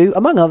talks to,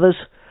 among others,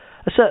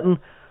 a certain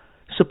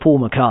Sir Paul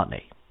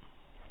McCartney.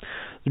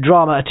 The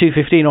drama at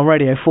 2:15 on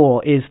Radio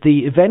 4 is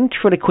The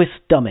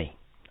Ventriloquist Dummy.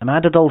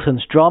 Amanda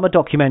Dalton's drama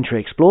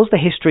documentary explores the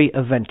history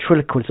of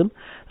ventriloquism,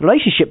 the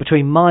relationship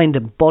between mind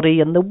and body,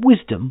 and the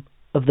wisdom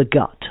of the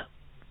Gut.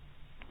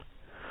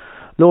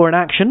 Law in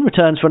Action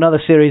returns for another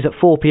series at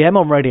 4 p.m.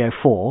 on Radio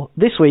 4.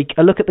 This week,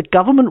 a look at the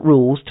government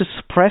rules to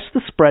suppress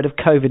the spread of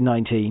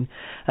COVID-19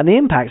 and the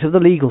impact of the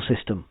legal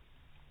system.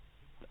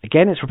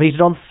 Again, it's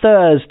repeated on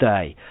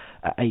Thursday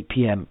at 8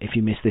 p.m. if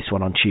you missed this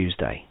one on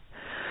Tuesday.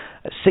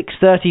 At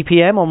 6:30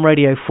 p.m. on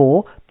Radio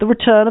 4, the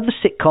return of the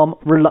sitcom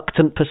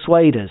Reluctant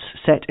Persuaders,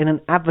 set in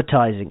an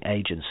advertising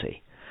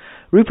agency.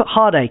 Rupert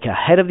Hardacre,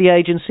 head of the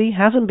agency,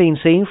 hasn't been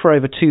seen for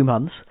over 2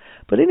 months,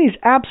 but in his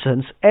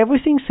absence,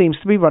 everything seems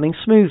to be running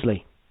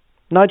smoothly.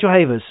 Nigel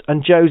Havers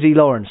and Josie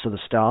Lawrence are the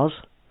stars.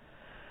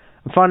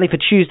 And finally, for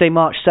Tuesday,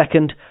 March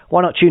 2nd,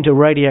 why not tune to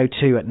Radio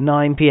 2 at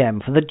 9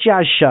 p.m. for The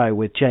Jazz Show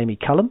with Jamie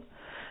Cullum,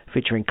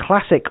 featuring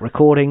classic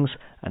recordings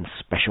and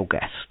special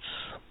guests.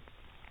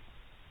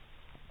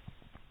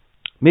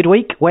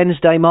 Midweek,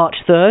 Wednesday, March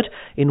 3rd,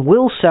 in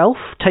Will Self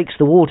Takes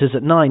the Waters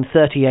at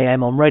 9:30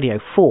 a.m. on Radio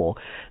 4,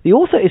 the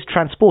author is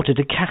transported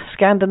to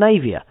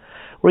Scandinavia,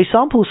 where he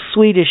samples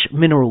Swedish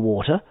mineral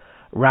water,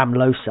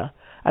 Ramlösa,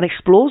 and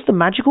explores the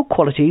magical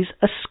qualities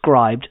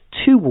ascribed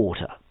to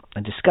water,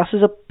 and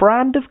discusses a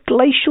brand of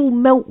glacial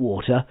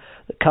meltwater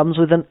that comes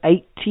with an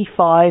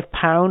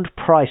 £85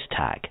 price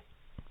tag.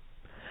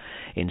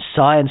 In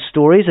Science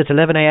Stories at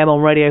 11 a.m.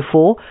 on Radio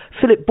 4,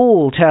 Philip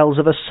Ball tells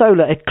of a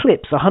solar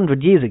eclipse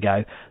 100 years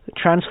ago that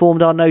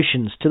transformed our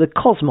notions to the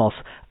cosmos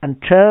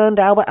and turned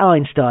Albert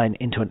Einstein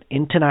into an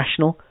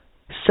international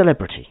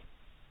celebrity.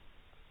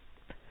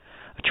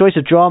 A choice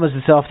of dramas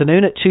this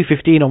afternoon at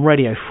 2:15 on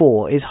Radio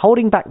 4 is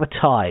Holding Back the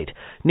Tide,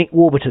 Nick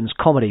Warburton's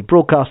comedy,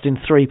 broadcast in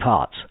 3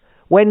 parts.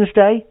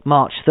 Wednesday,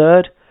 March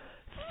 3rd,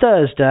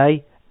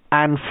 Thursday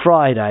and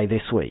Friday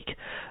this week,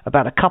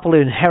 about a couple who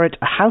inherit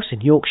a house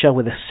in Yorkshire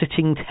with a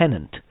sitting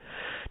tenant.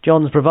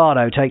 John's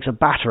bravado takes a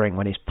battering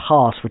when his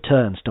past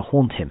returns to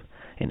haunt him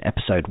in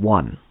episode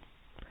 1.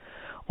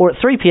 Or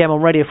at 3 p.m.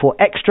 on Radio 4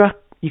 Extra,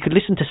 you could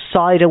listen to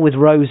Cider with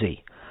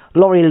Rosie,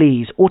 Laurie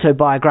Lee's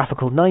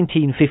autobiographical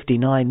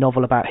 1959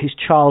 novel about his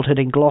childhood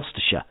in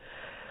Gloucestershire.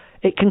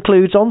 It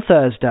concludes on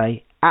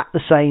Thursday at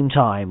the same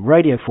time,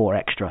 Radio 4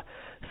 Extra,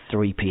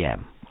 3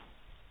 p.m.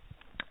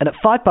 And at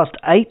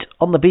 8:05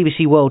 on the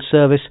BBC World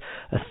Service,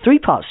 a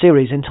 3-part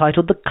series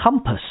entitled The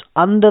Compass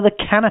Under the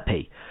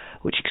Canopy,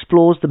 which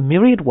explores the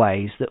myriad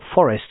ways that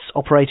forests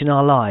operate in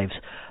our lives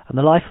and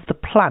the life of the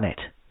planet.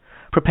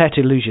 Prepare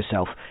to lose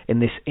yourself in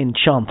this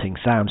enchanting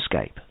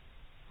soundscape.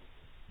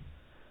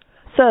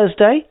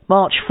 Thursday,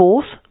 March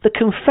 4th, The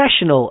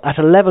Confessional at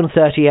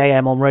 11:30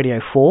 a.m. on Radio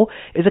 4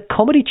 is a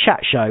comedy chat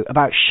show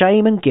about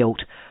shame and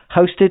guilt,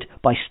 hosted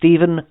by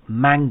Stephen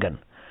Mangan.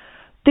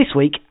 This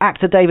week,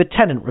 actor David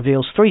Tennant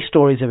reveals 3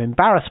 stories of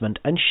embarrassment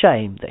and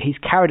shame that he's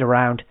carried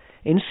around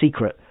in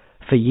secret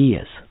for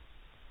years.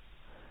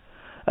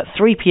 At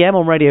 3 p.m.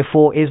 on Radio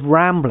 4 is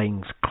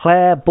Ramblings.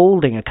 Claire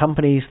Balding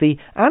accompanies the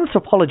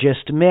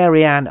anthropologist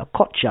Marianne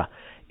Okocha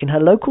in her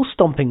local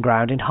stomping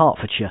ground in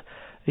Hertfordshire,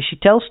 as she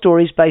tells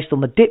stories based on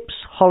the dips,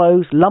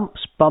 hollows,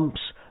 lumps, bumps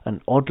and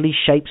oddly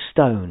shaped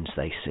stones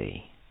they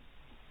see.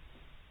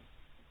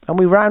 And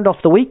we round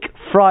off the week,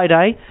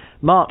 Friday,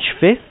 March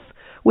 5th,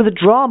 with a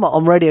drama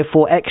on Radio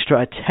 4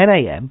 Extra at 10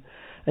 a.m.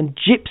 and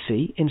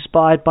Gypsy,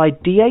 inspired by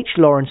D.H.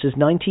 Lawrence's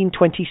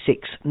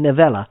 1926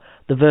 novella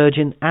The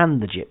Virgin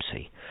and the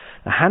Gypsy.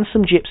 A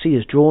handsome gypsy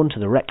is drawn to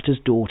the rector's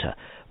daughter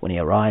when he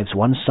arrives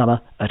one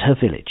summer at her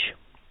village.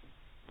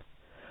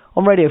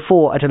 On Radio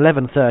 4 at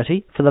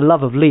 11:30, For the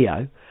Love of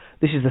Leo,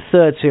 this is the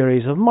 3rd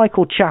series of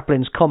Michael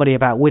Chaplin's comedy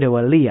about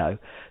widower Leo,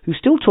 who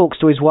still talks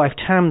to his wife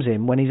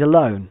Tamsin when he's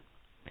alone.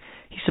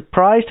 He's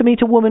surprised to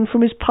meet a woman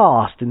from his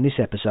past in this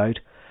episode,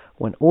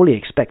 when all he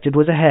expected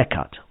was a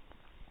haircut.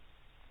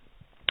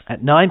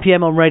 At 9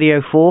 p.m. on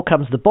Radio 4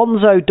 comes the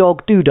Bonzo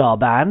Dog Doodah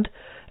Band,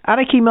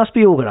 Anarchy Must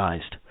Be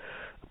Organised,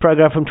 a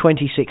programme from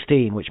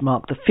 2016 which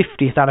marked the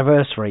 50th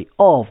anniversary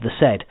of the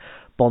said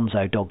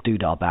Bonzo Dog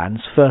Doodah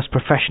Band's first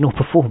professional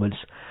performance,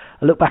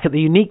 a look back at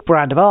the unique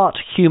brand of art,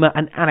 humour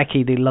and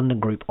anarchy the London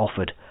group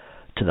offered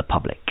to the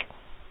public.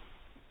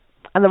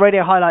 And the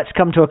radio highlights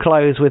come to a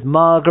close with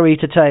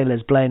Margarita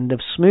Taylor's blend of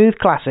smooth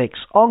classics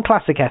on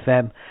Classic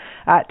FM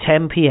at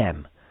 10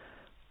 p.m.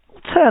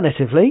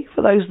 Alternatively,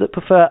 for those that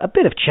prefer a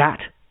bit of chat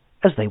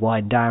as they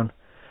wind down,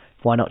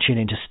 why not tune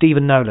in to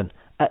Stephen Nolan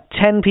at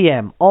 10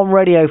 p.m. on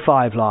Radio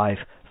 5 Live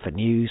for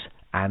news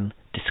and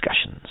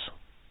discussions.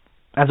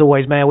 As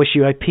always, may I wish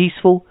you a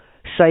peaceful,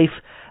 safe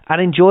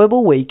and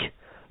enjoyable week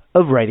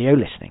of radio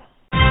listening.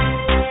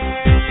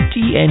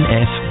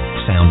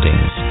 DNF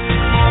Soundings.